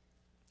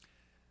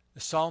 The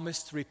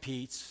psalmist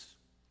repeats,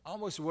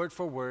 almost word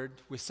for word,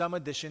 with some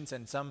additions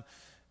and some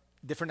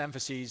different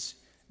emphases,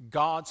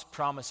 God's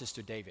promises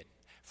to David.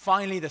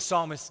 Finally, the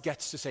psalmist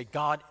gets to say,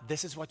 God,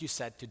 this is what you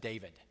said to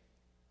David.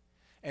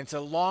 And it's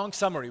a long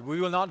summary. We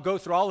will not go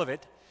through all of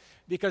it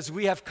because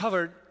we have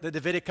covered the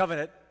Davidic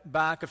covenant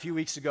back a few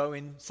weeks ago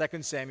in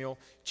 2 Samuel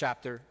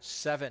chapter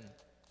 7.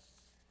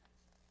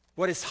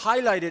 What is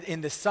highlighted in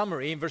this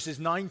summary in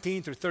verses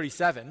 19 through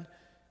 37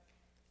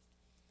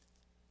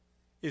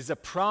 is the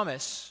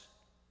promise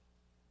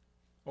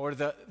or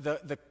the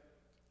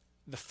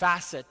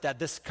facet that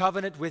this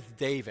covenant with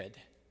David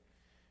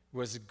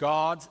was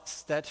God's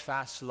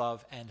steadfast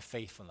love and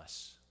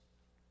faithfulness.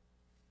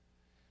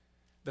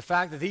 The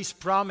fact that these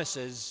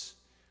promises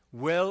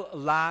will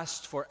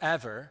last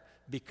forever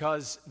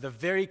because the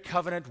very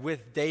covenant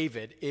with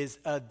David is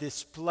a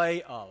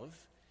display of,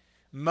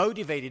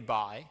 motivated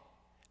by,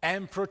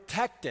 and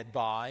protected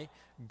by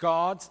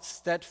God's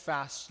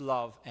steadfast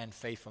love and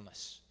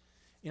faithfulness.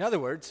 In other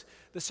words,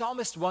 the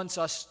psalmist wants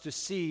us to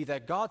see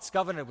that God's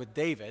covenant with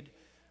David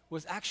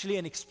was actually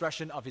an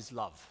expression of his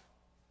love.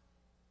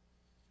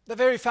 The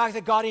very fact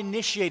that God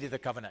initiated the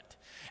covenant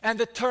and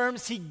the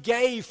terms he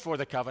gave for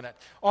the covenant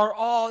are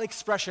all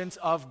expressions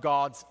of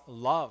God's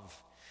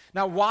love.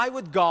 Now, why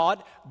would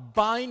God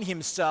bind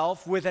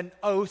himself with an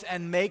oath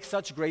and make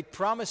such great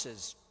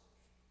promises?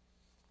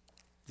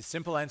 The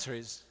simple answer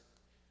is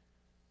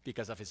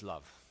because of his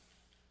love.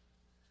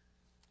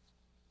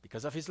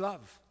 Because of his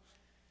love.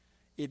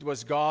 It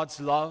was God's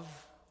love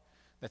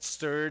that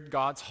stirred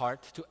God's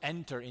heart to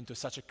enter into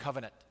such a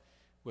covenant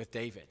with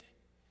David.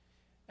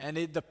 And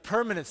the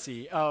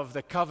permanency of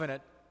the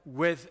covenant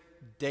with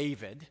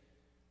David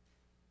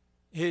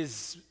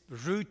is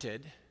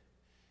rooted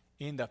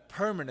in the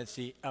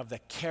permanency of the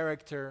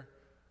character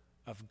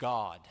of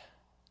God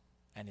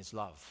and his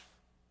love.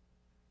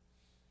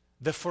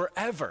 The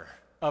forever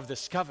of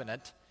this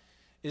covenant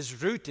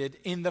is rooted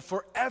in the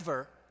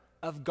forever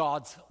of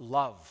God's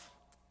love.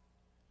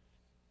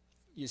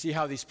 You see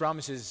how these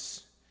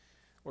promises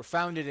were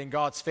founded in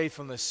God's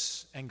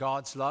faithfulness and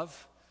God's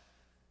love?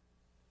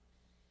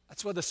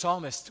 That's what the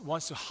psalmist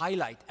wants to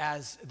highlight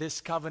as this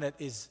covenant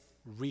is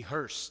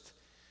rehearsed,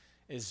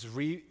 is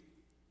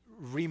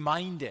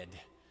reminded,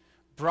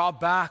 brought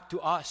back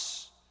to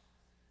us.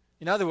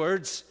 In other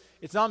words,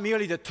 it's not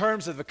merely the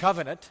terms of the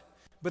covenant,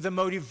 but the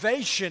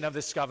motivation of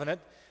this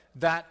covenant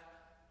that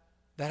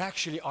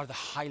actually are the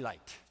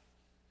highlight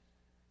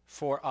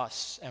for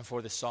us and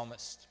for the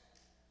psalmist.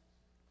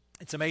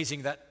 It's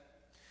amazing that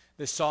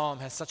this psalm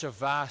has such a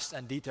vast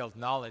and detailed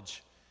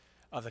knowledge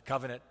of the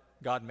covenant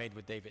God made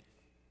with David.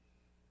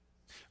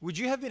 Would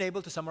you have been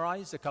able to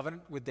summarize the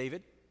covenant with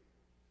David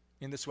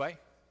in this way?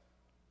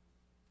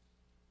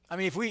 I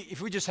mean,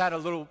 if we just had a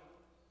little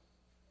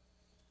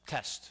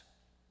test,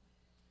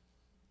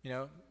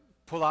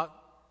 pull out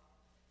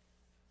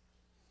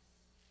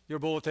your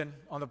bulletin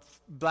on the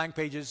blank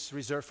pages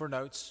reserved for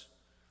notes.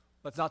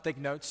 Let's not take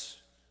notes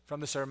from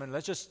the sermon.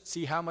 Let's just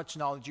see how much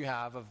knowledge you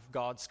have of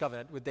God's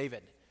covenant with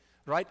David.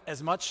 Write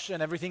as much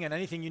and everything and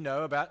anything you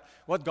know about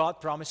what God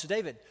promised to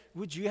David.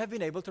 Would you have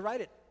been able to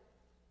write it?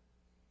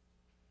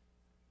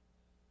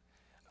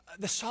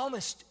 The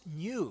psalmist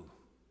knew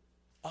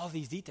all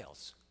these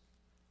details.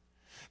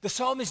 The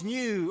psalmist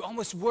knew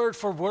almost word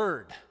for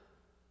word.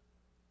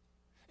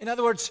 In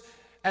other words,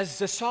 as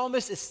the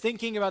psalmist is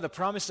thinking about the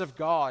promise of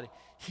God,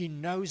 he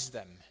knows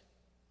them.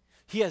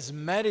 He has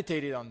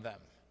meditated on them.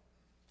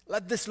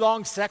 Let this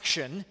long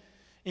section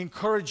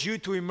encourage you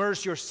to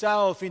immerse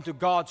yourself into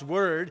God's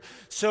word,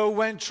 so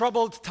when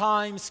troubled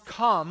times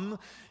come,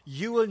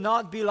 you will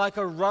not be like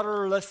a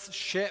rudderless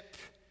ship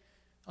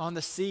on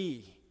the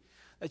sea.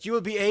 That you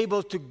will be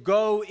able to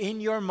go in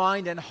your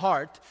mind and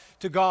heart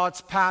to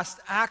God's past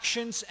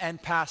actions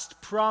and past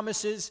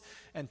promises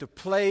and to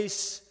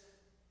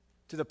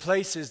the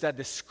places that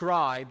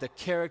describe the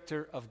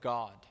character of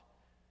God.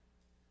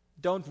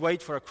 Don't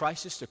wait for a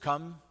crisis to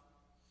come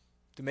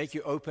to make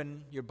you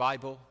open your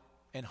Bible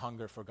and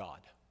hunger for God.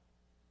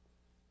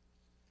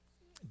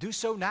 Do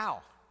so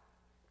now.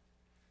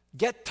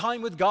 Get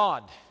time with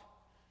God.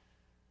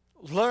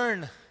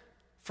 Learn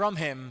from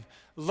Him.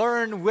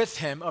 Learn with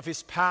Him of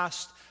His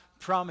past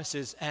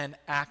promises and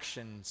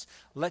actions.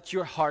 Let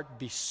your heart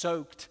be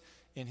soaked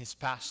in His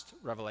past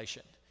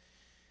revelation.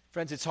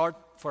 Friends, it's hard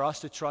for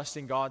us to trust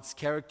in God's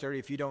character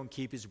if you don't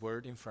keep His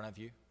word in front of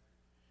you.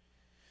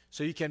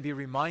 So you can be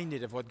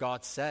reminded of what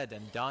God said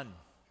and done.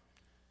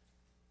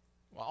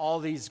 Well, all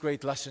these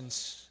great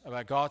lessons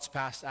about God's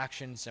past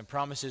actions and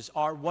promises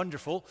are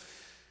wonderful.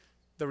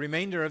 The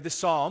remainder of the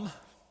psalm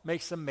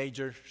makes a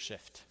major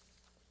shift.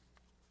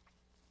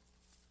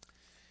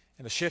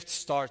 And the shift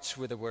starts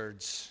with the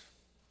words,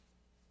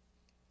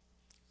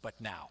 "But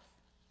now."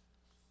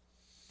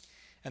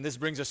 And this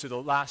brings us to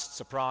the last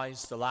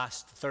surprise, the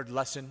last third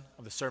lesson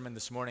of the sermon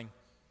this morning.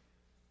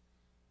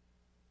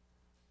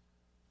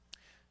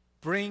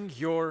 Bring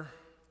your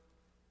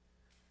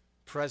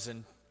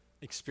present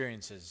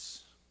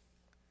experiences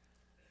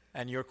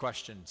and your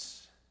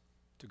questions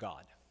to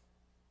God.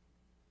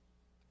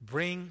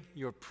 Bring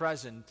your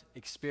present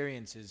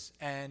experiences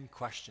and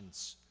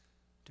questions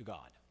to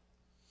God.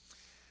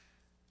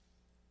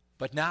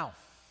 But now,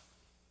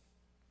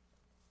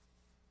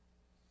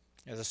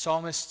 as the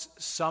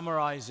psalmist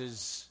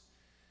summarizes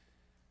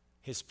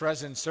his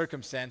present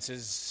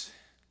circumstances,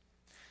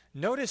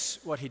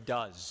 notice what he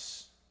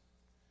does.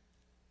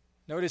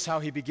 Notice how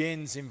he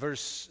begins in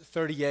verse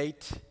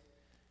 38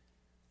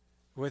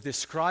 with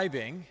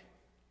describing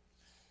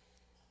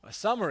a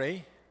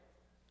summary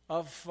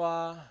of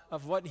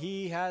what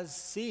he has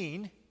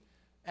seen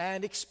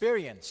and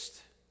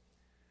experienced.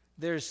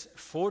 There's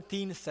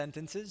 14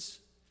 sentences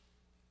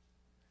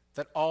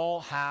that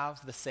all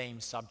have the same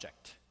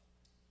subject.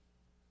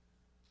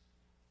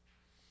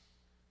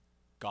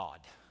 God.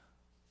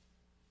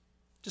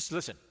 Just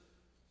listen.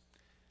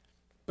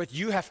 But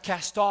you have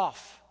cast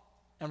off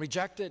and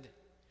rejected.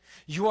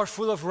 You are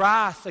full of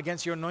wrath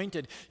against your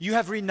anointed. You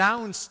have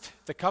renounced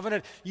the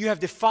covenant. You have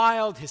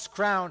defiled his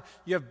crown.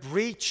 You have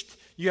breached.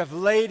 You have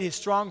laid his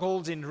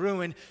strongholds in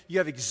ruin. You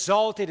have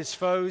exalted his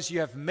foes. You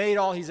have made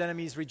all his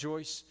enemies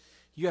rejoice.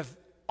 You have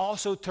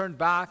also turned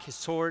back his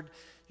sword.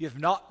 You have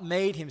not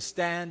made him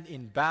stand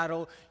in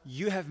battle.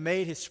 You have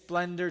made his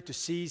splendor to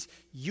cease.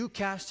 You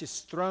cast his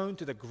throne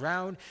to the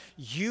ground.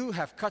 You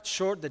have cut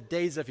short the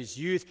days of his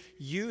youth.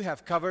 You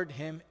have covered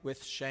him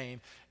with shame.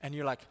 And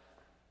you're like,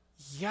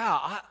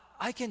 yeah,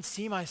 I can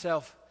see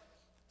myself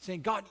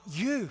saying, God,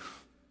 you.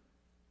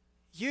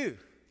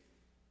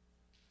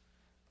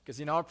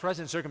 Because in our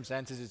present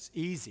circumstances, it's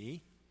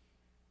easy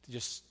to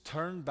just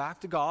turn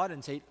back to God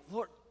and say,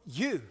 Lord,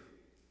 you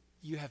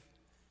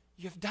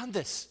have done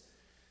this.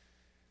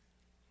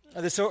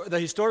 The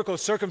historical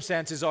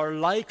circumstances are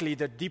likely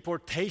the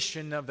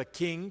deportation of the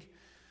king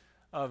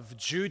of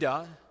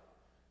Judah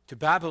to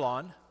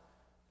Babylon.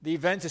 The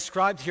events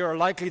described here are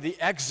likely the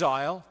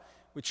exile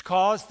which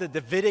caused the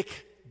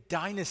Davidic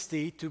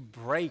dynasty to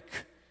break.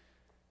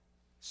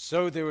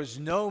 So there was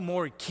no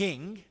more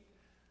king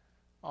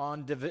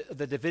on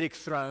the Davidic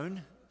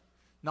throne,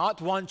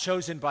 not one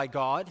chosen by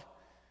God.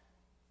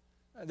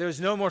 There is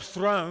no more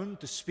throne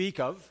to speak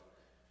of.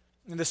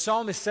 And the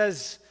psalmist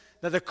says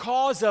that the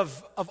cause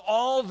of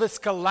all this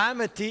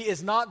calamity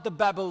is not the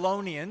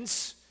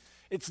Babylonians.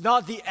 It's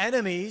not the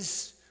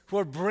enemies who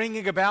are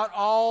bringing about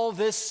all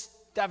this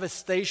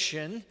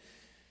devastation.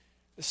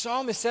 The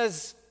psalmist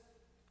says,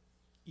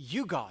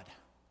 you, God,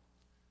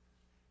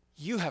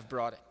 you have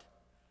brought it.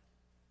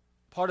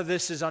 Part of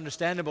this is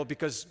understandable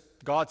because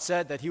God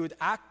said that he would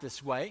act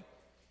this way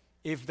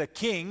if the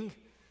king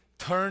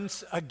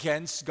turns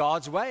against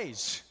God's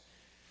ways.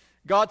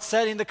 God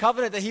said in the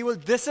covenant that he will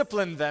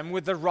discipline them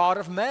with the rod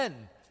of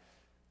men.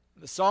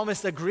 The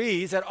psalmist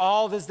agrees that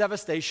all this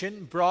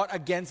devastation brought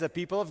against the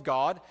people of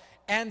God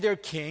and their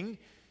king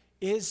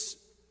is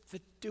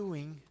the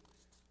doing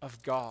of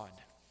God.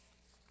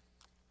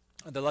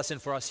 And the lesson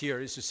for us here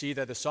is to see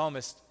that the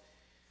psalmist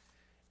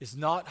is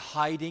not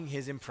hiding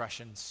his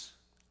impressions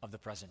of the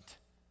present.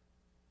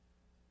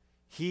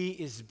 He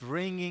is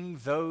bringing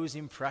those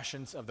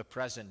impressions of the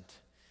present,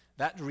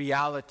 that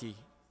reality,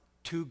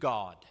 to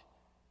God.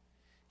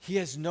 He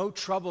has no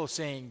trouble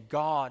saying,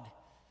 God,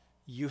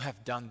 you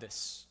have done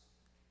this.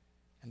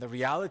 And the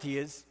reality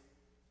is,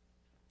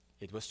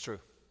 it was true.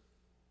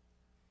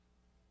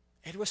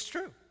 It was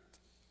true.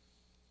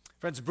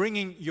 Friends,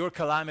 bringing your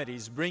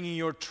calamities, bringing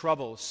your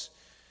troubles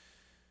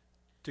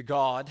to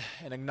God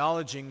and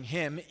acknowledging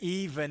him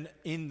even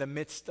in the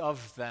midst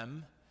of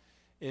them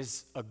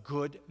is a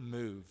good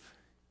move.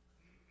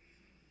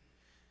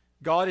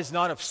 God is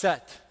not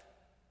upset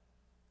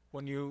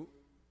when you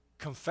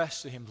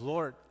confess to him,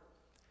 Lord,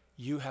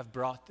 you have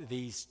brought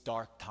these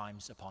dark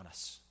times upon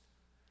us.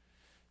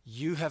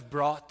 You have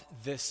brought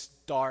this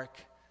dark,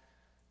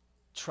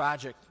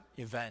 tragic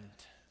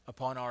event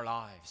upon our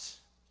lives.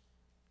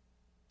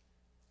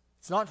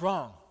 It's not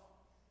wrong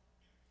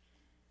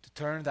to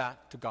turn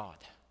that to God.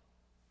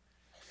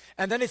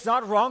 And then it's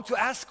not wrong to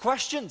ask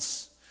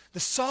questions.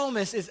 The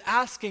psalmist is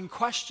asking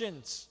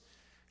questions.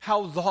 How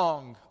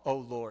long, O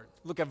Lord?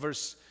 Look at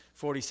verse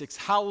 46.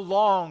 How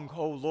long,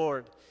 O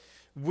Lord,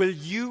 will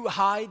you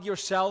hide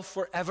yourself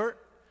forever?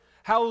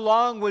 How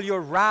long will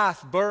your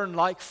wrath burn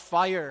like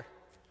fire?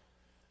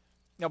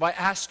 Now, by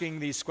asking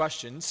these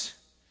questions,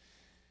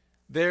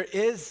 there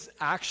is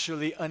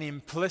actually an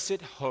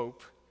implicit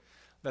hope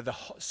that the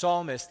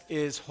psalmist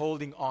is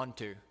holding on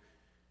to.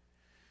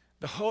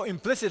 The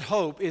implicit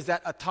hope is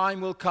that a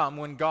time will come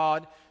when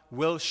God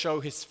will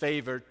show his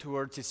favor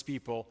towards his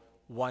people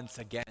once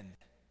again.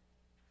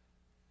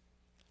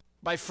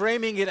 By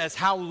framing it as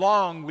how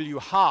long will you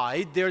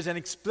hide, there's an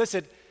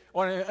explicit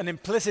or an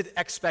implicit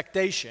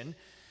expectation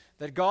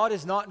that God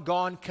is not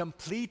gone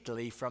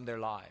completely from their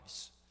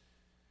lives.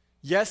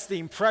 Yes, the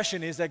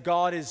impression is that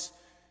God is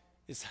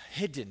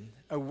hidden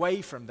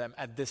away from them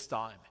at this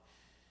time.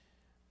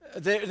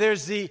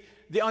 There's the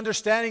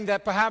understanding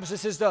that perhaps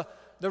this is the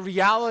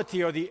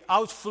reality or the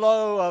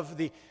outflow of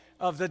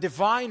the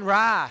divine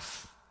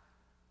wrath,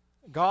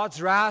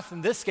 God's wrath in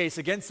this case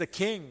against the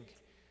king.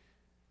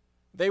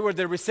 They were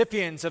the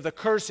recipients of the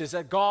curses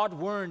that God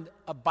warned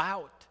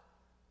about.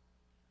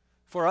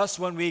 For us,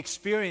 when we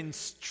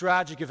experience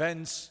tragic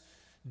events,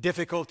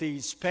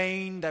 difficulties,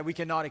 pain that we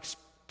cannot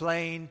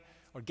explain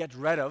or get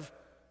rid of,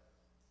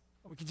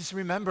 we can just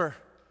remember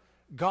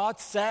God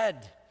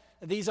said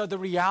that these are the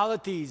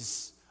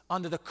realities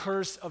under the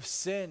curse of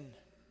sin,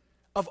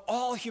 of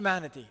all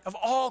humanity, of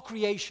all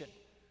creation.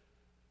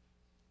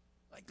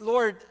 Like,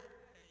 Lord,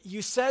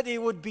 you said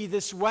it would be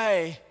this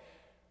way,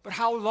 but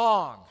how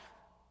long?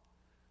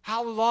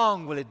 How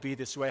long will it be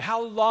this way?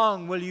 How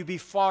long will you be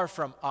far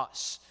from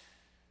us?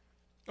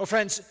 Oh,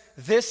 friends,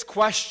 this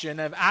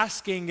question of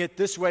asking it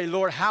this way,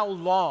 Lord, how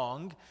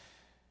long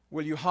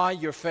will you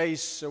hide your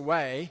face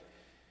away,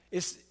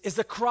 is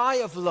the cry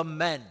of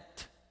lament.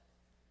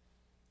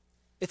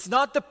 It's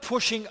not the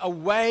pushing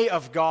away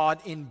of God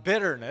in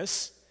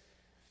bitterness,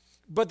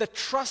 but the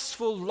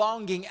trustful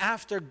longing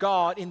after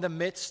God in the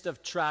midst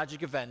of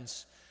tragic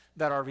events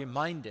that are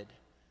reminded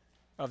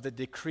of the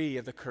decree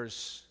of the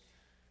curse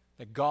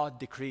that God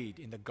decreed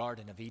in the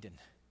Garden of Eden.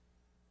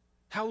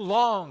 How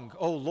long,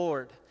 O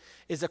Lord,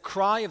 is a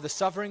cry of the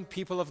suffering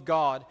people of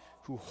God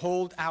who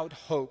hold out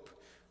hope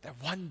that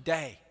one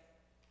day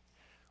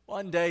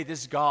one day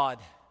this God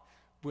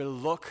will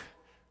look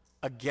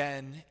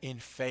again in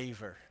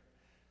favor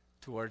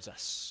towards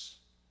us.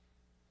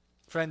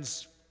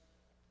 Friends,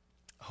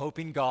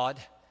 hoping God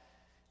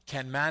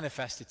can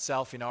manifest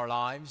itself in our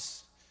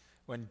lives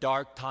when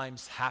dark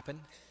times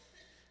happen.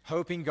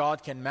 Hoping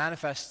God can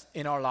manifest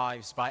in our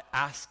lives by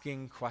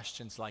asking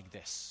questions like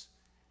this.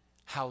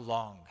 How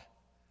long,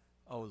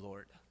 O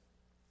Lord?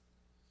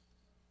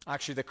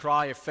 Actually, the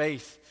cry of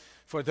faith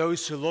for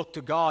those who look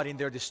to God in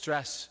their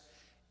distress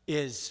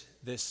is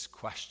this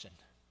question.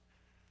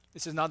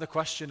 This is not a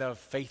question of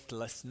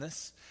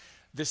faithlessness.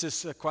 This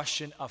is a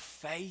question of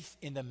faith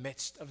in the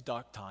midst of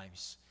dark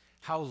times.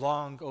 How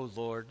long, O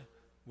Lord,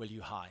 will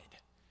you hide?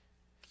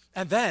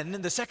 And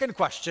then the second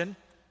question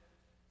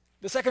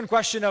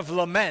of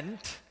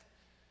lament,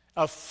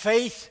 of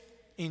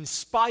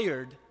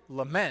faith-inspired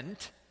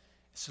lament,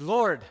 is,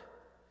 Lord,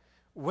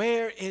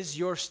 where is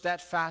your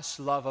steadfast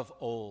love of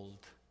old?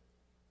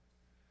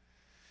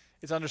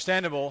 It's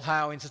understandable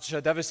how in such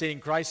a devastating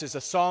crisis, the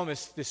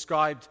psalmist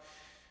described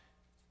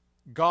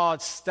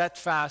God's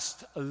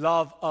steadfast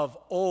love of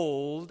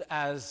old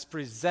as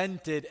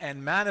presented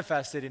and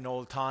manifested in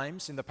old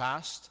times in the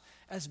past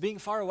as being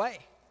far away.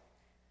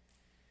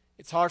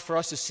 It's hard for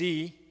us to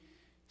see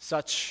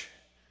such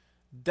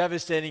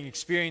devastating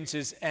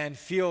experiences and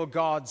feel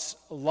God's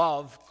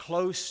love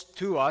close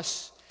to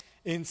us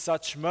in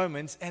such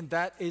moments, and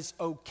that is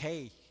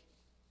okay.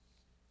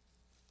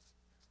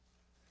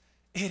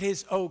 It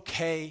is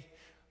okay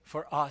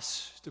for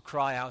us to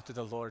cry out to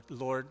the Lord,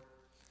 Lord,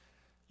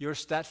 your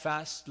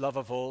steadfast love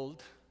of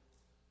old,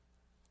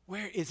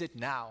 where is it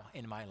now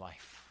in my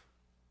life?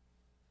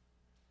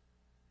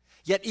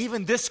 Yet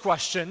even this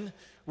question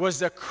was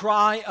the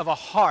cry of a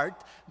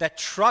heart that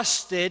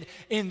trusted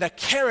in the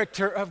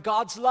character of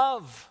God's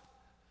love.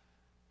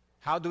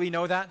 How do we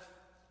know that?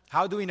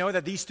 How do we know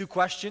that these two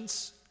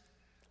questions,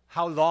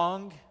 how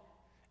long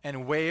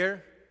and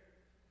where,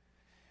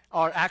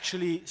 are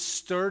actually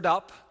stirred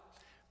up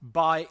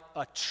by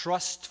a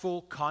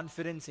trustful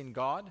confidence in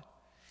God?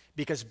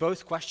 Because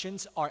both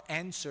questions are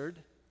answered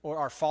or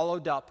are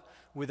followed up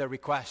with a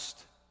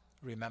request,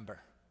 remember.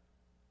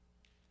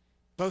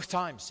 Both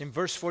times. In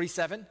verse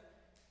 47,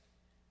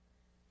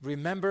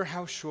 remember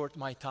how short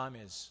my time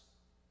is.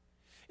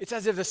 It's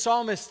as if the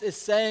psalmist is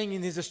saying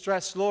in his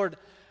distress, Lord,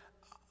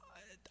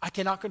 I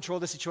cannot control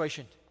the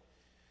situation.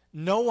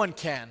 No one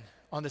can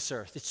on this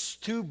earth. It's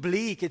too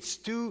bleak. It's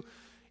too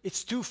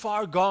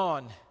far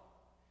gone.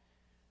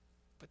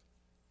 But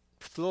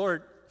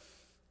Lord,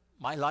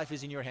 my life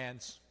is in your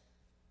hands.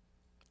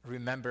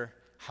 Remember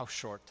how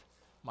short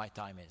my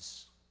time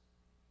is.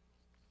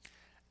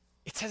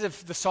 It's as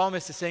if the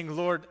psalmist is saying,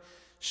 Lord,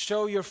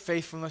 show your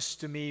faithfulness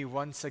to me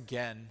once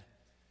again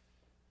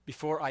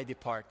before I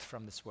depart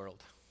from this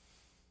world.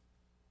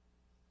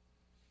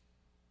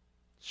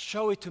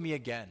 Show it to me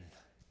again.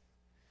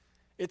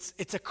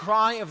 It's a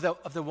cry of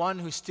the one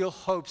who still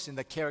hopes in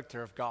the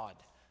character of God.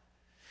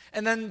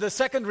 And then the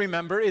second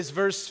remember is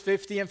verse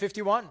 50 and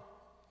 51.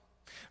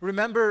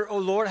 Remember, O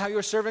Lord, how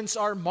your servants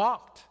are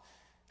mocked,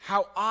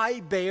 how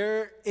I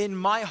bear in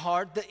my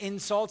heart the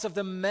insults of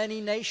the many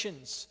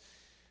nations,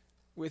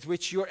 with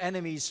which your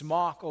enemies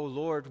mock, O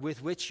Lord,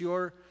 with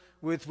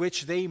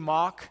which they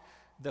mock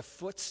the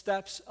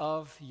footsteps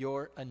of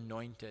your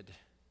anointed.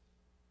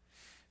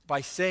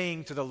 By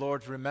saying to the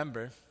Lord,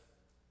 remember,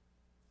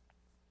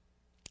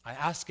 by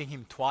asking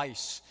him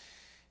twice,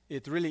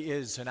 it really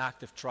is an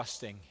act of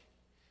trusting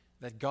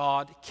that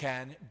God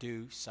can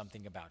do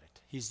something about it.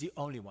 He's the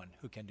only one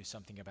who can do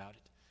something about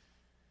it.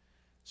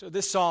 So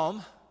this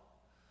psalm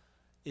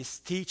is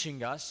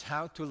teaching us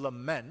how to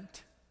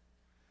lament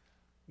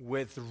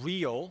with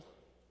real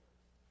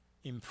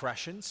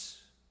impressions,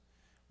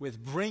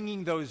 with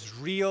bringing those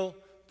real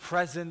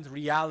present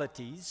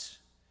realities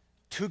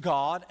to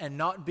God and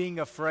not being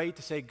afraid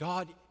to say,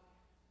 God,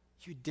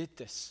 you did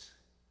this.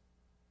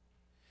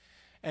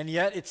 And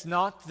yet it's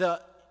not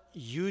the,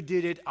 you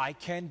did it, I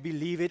can't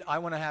believe it, I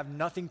want to have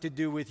nothing to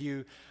do with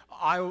you.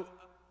 I'm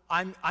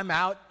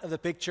out of the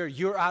picture,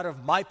 you're out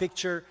of my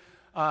picture.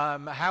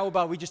 How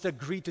about we just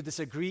agree to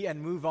disagree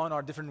and move on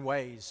our different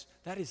ways?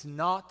 That is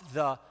not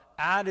the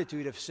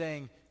attitude of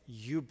saying,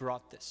 you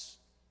brought this.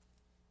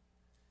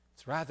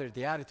 It's rather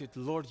the attitude,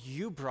 Lord,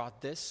 you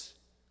brought this,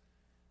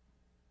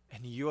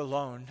 and you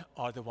alone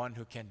are the one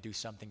who can do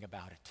something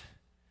about it.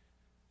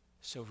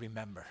 So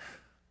remember.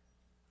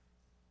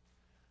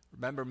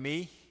 Remember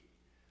me.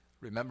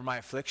 Remember my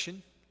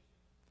affliction.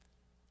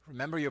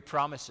 Remember your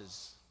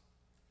promises.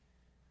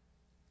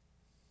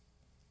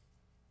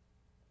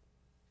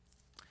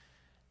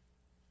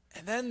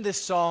 And then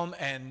this psalm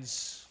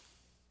ends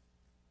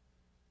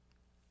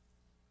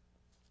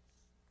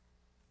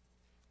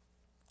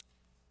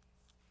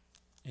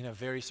in a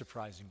very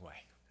surprising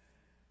way.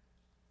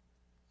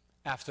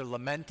 After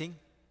lamenting,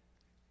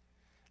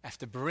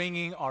 after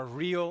bringing our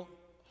real,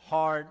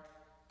 hard,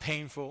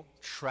 painful,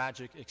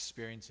 tragic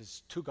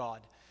experiences to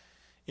God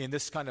in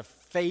this kind of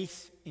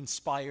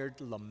faith-inspired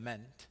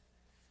lament,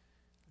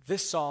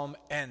 this psalm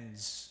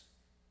ends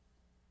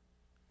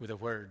with the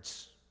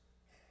words,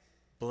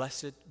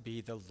 Blessed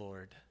be the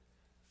Lord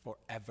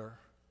forever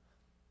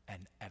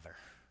and ever.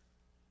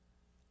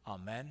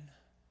 Amen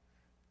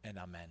and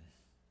amen.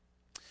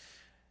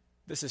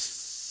 This is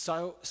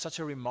such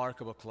a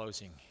remarkable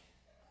closing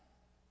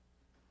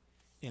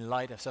in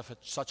light of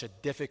such a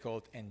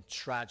difficult and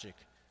tragic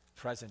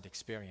present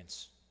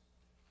experience.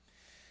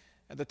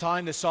 At the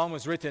time the psalm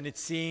was written, it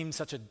seemed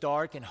such a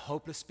dark and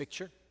hopeless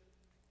picture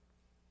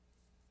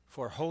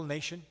for a whole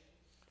nation,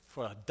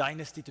 for a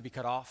dynasty to be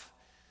cut off,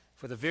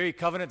 for the very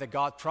covenant that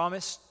God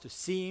promised to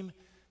seem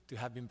to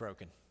have been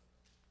broken.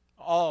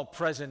 All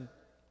present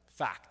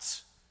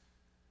facts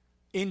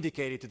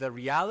indicated to the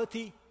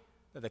reality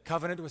that the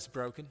covenant was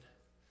broken,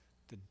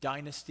 the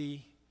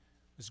dynasty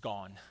was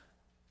gone,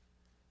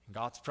 and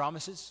God's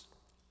promises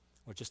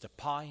were just a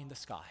pie in the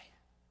sky.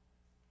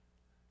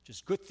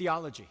 Just good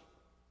theology,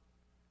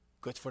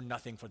 good for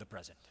nothing for the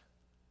present.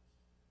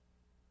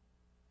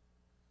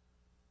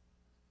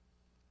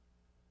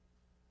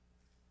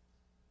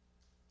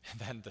 And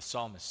then the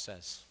psalmist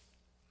says,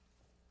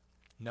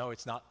 no,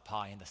 it's not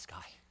pie in the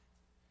sky.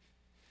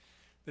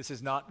 This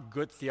is not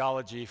good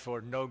theology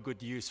for no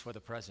good use for the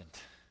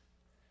present.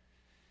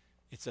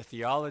 It's a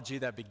theology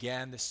that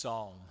began the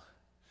psalm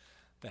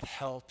that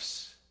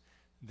helps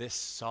this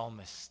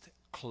psalmist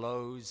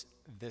close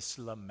this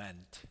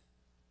lament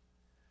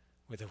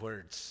with the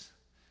words,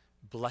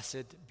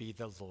 blessed be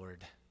the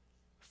Lord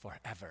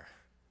forever.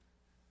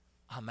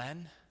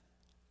 Amen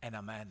and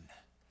amen.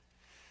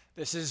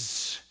 This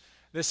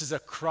is a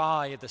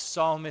cry of the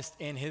psalmist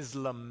in his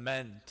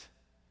lament,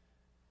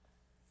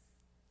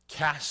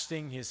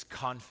 casting his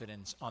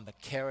confidence on the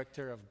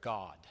character of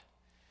God,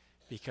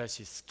 because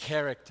his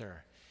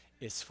character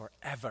is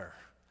forever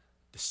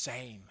the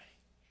same.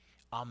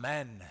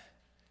 Amen.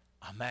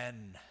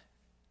 Amen.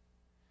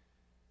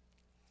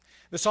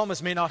 The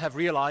psalmist may not have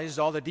realized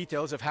all the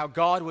details of how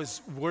God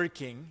was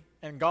working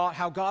and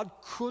how God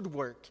could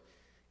work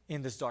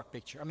in this dark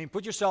picture. I mean,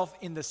 put yourself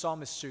in the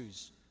psalmist's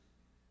shoes.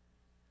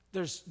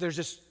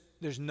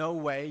 There's no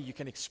way you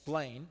can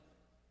explain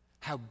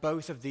how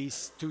both of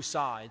these two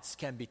sides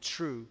can be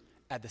true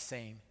at the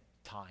same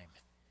time.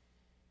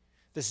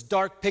 This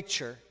dark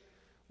picture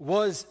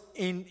was,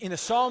 in a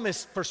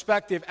psalmist's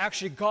perspective,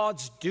 actually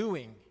God's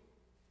doing.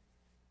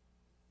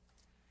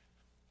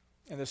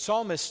 And the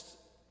psalmist,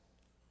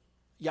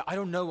 I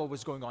don't know what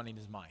was going on in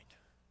his mind.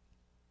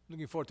 I'm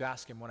looking forward to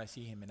ask him when I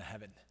see him in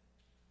heaven.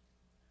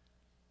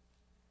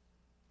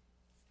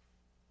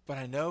 But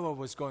I know what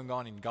was going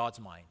on in God's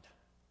mind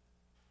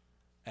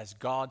as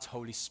God's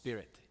Holy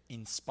Spirit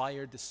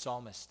inspired the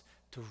psalmist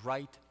to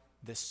write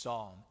this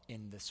psalm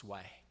in this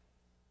way.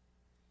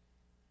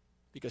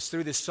 Because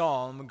through this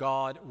psalm,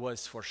 God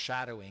was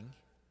foreshadowing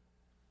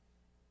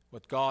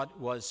what God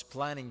was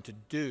planning to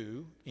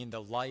do in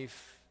the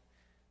life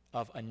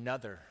of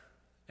another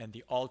and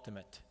the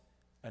ultimate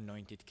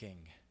anointed king.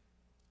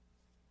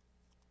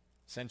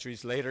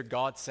 Centuries later,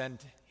 God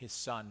sent his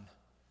son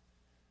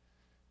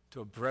to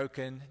a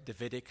broken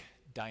Davidic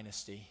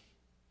dynasty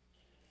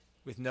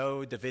with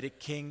no Davidic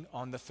king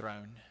on the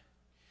throne.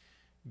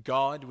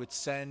 God would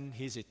send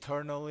his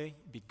eternally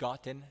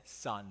begotten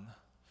son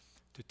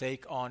to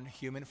take on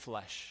human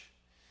flesh,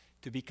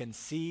 to be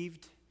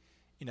conceived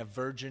in a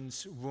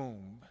virgin's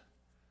womb,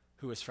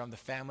 who was from the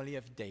family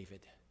of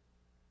David,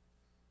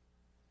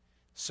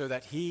 so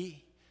that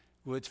he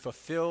would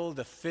fulfill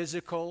the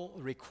physical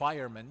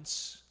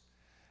requirements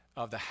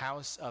of the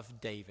house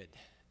of David,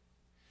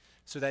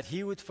 so that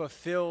he would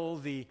fulfill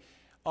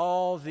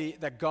all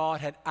that God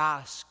had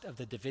asked of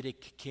the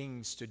Davidic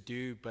kings to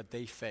do, but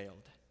they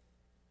failed.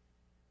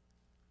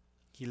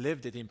 He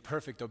lived it in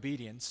perfect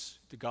obedience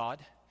to God.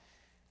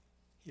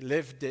 He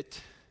lived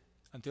it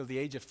until the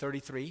age of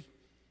 33.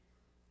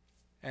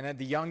 And at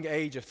the young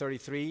age of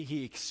 33,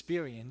 he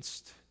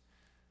experienced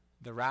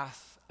the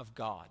wrath of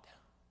God.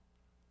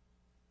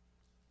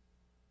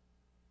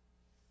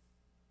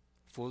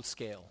 Full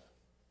scale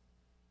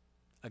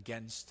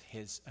against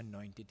his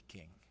anointed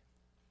king.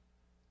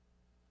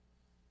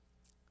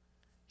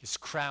 His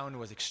crown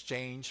was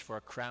exchanged for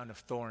a crown of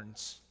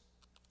thorns.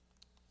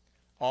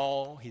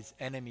 All his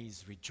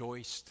enemies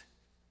rejoiced.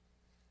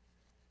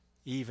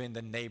 Even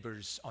the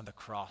neighbors on the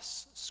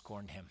cross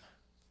scorned him.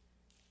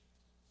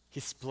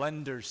 His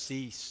splendor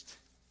ceased.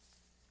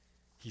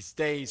 His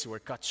days were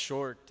cut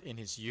short in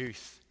his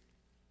youth.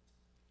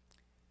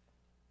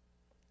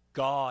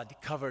 God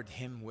covered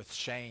him with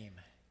shame.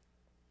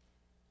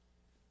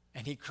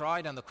 And he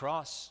cried on the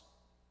cross,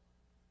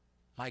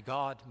 my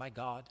God,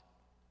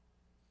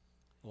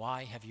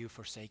 why have you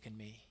forsaken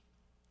me?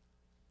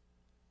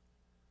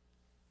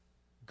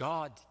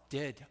 God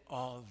did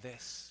all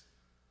this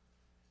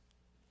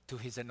to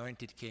his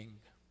anointed king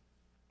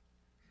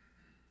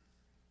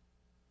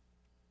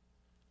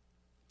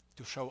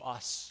to show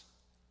us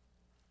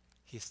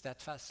his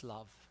steadfast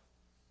love,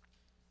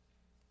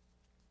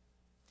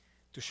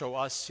 to show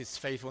us his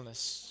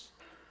faithfulness.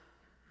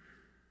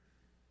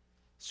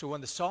 So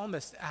when the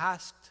psalmist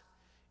asked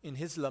in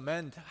his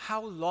lament,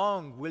 how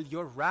long will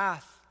your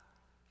wrath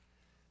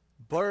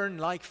burn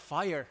like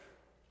fire?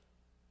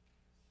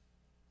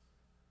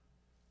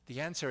 The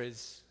answer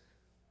is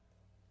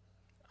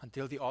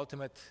until the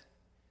ultimate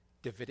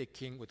Davidic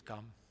king would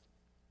come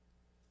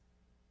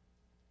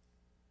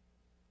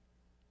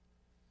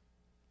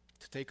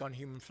to take on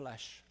human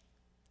flesh.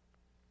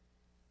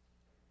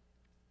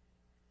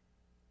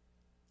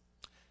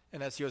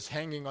 And as he was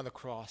hanging on the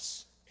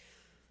cross,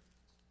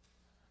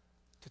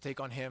 to take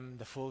on him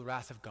the full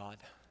wrath of God.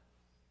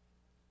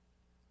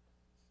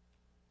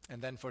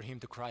 And then for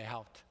him to cry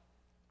out,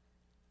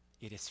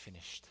 "It is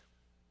finished."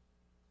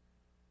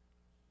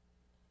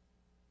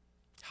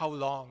 How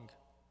long,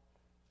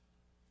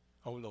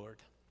 O Lord?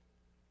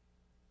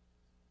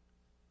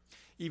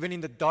 Even in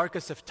the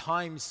darkest of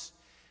times,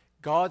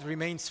 God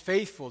remains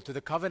faithful to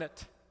the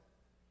covenant,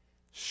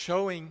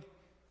 showing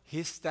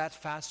his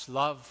steadfast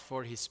love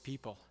for his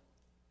people.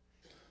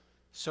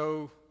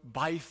 So,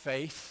 by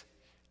faith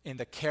in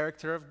the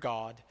character of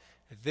God,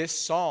 this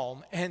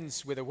psalm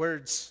ends with the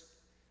words,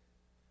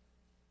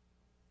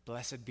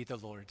 "Blessed be the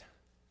Lord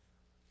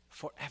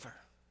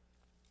forever."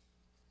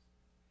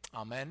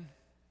 Amen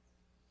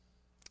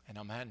and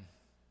amen.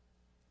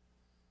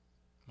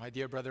 My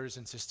dear brothers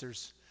and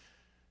sisters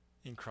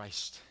in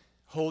Christ,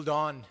 hold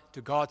on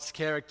to God's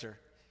character,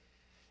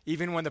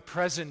 even when the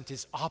present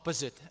is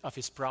opposite of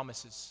his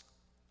promises.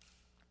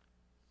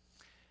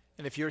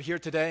 And if you're here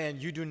today and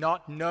you do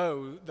not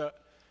know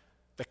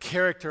the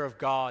character of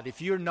God, if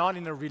you're not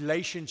in a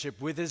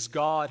relationship with this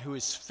God who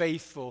is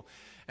faithful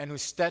and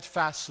whose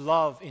steadfast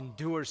love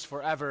endures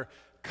forever,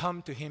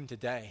 come to him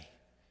today.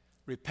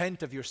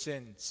 Repent of your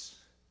sins.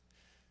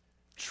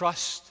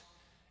 Trust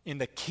in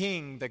the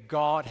King that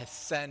God has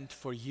sent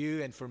for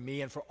you and for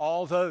me and for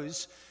all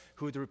those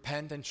who would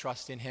repent and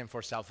trust in him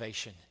for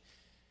salvation.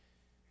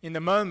 In the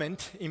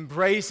moment,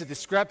 embrace the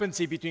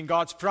discrepancy between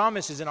God's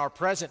promises and our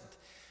present,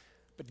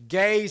 but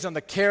gaze on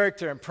the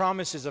character and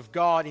promises of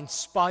God in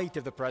spite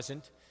of the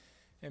present,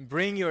 and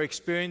bring your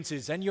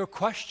experiences and your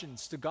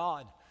questions to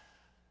God.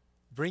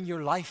 Bring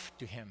your life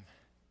to him.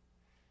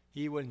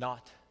 He will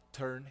not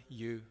turn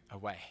you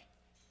away.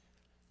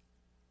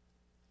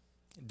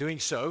 In doing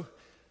so,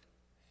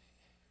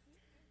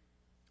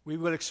 we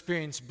will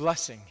experience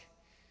blessing,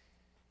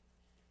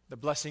 the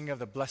blessing of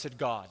the blessed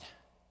God.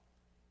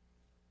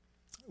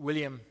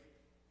 William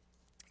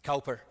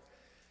Cowper,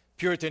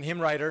 Puritan hymn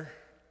writer,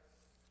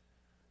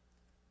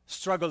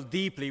 struggled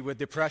deeply with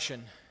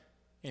depression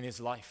in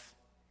his life.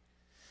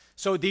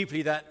 So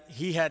deeply that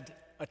he had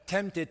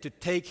attempted to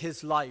take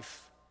his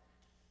life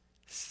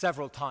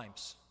several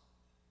times,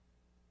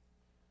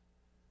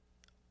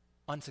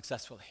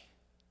 unsuccessfully.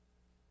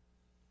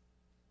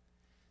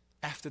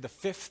 After the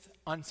fifth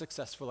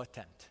unsuccessful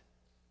attempt,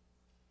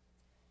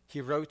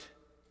 he wrote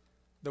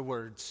the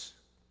words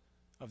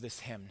of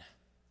this hymn.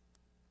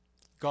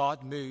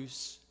 God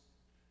moves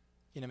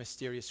in a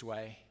mysterious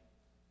way,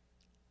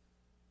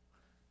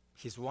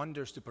 his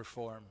wonders to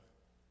perform.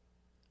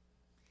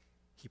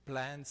 He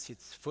plants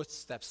his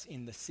footsteps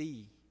in the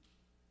sea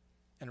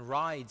and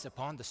rides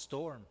upon the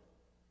storm.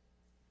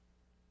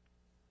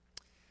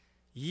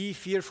 Ye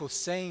fearful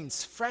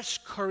saints, fresh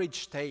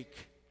courage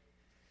take.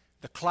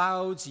 The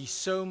clouds ye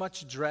so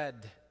much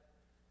dread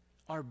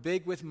are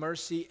big with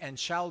mercy and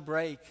shall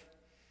break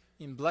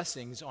in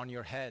blessings on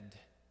your head.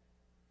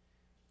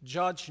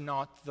 Judge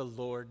not the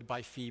Lord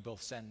by feeble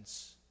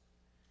sense,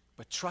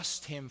 but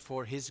trust him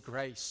for his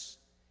grace.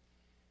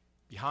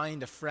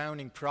 Behind a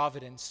frowning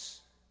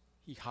providence,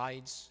 he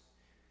hides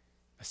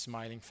a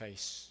smiling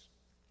face.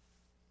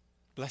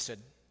 Blessed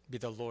be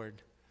the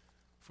Lord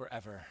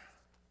forever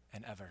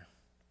and ever.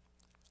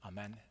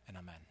 Amen and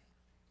amen.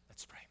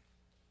 Let's pray.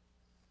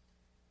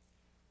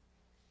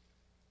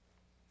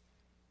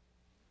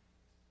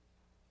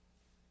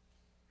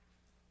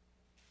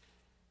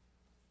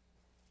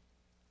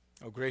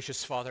 O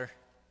gracious Father,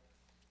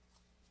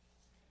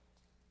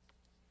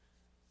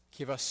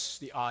 give us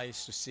the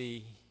eyes to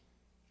see,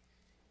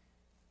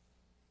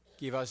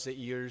 give us the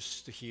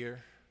ears to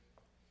hear,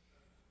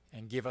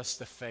 and give us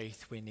the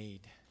faith we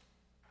need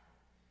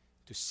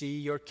to see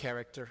your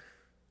character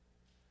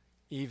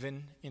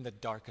even in the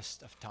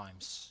darkest of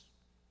times.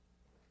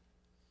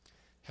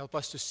 Help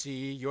us to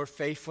see your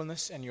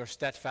faithfulness and your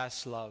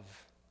steadfast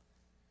love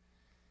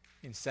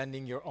in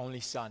sending your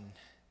only Son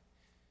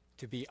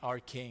to be our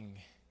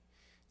King,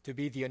 to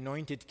be the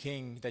anointed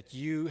King that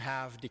you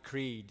have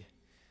decreed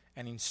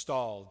and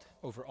installed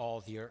over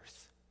all the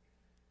earth.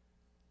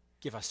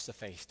 Give us the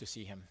faith to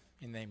see him.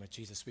 In the name of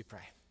Jesus we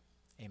pray.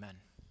 Amen.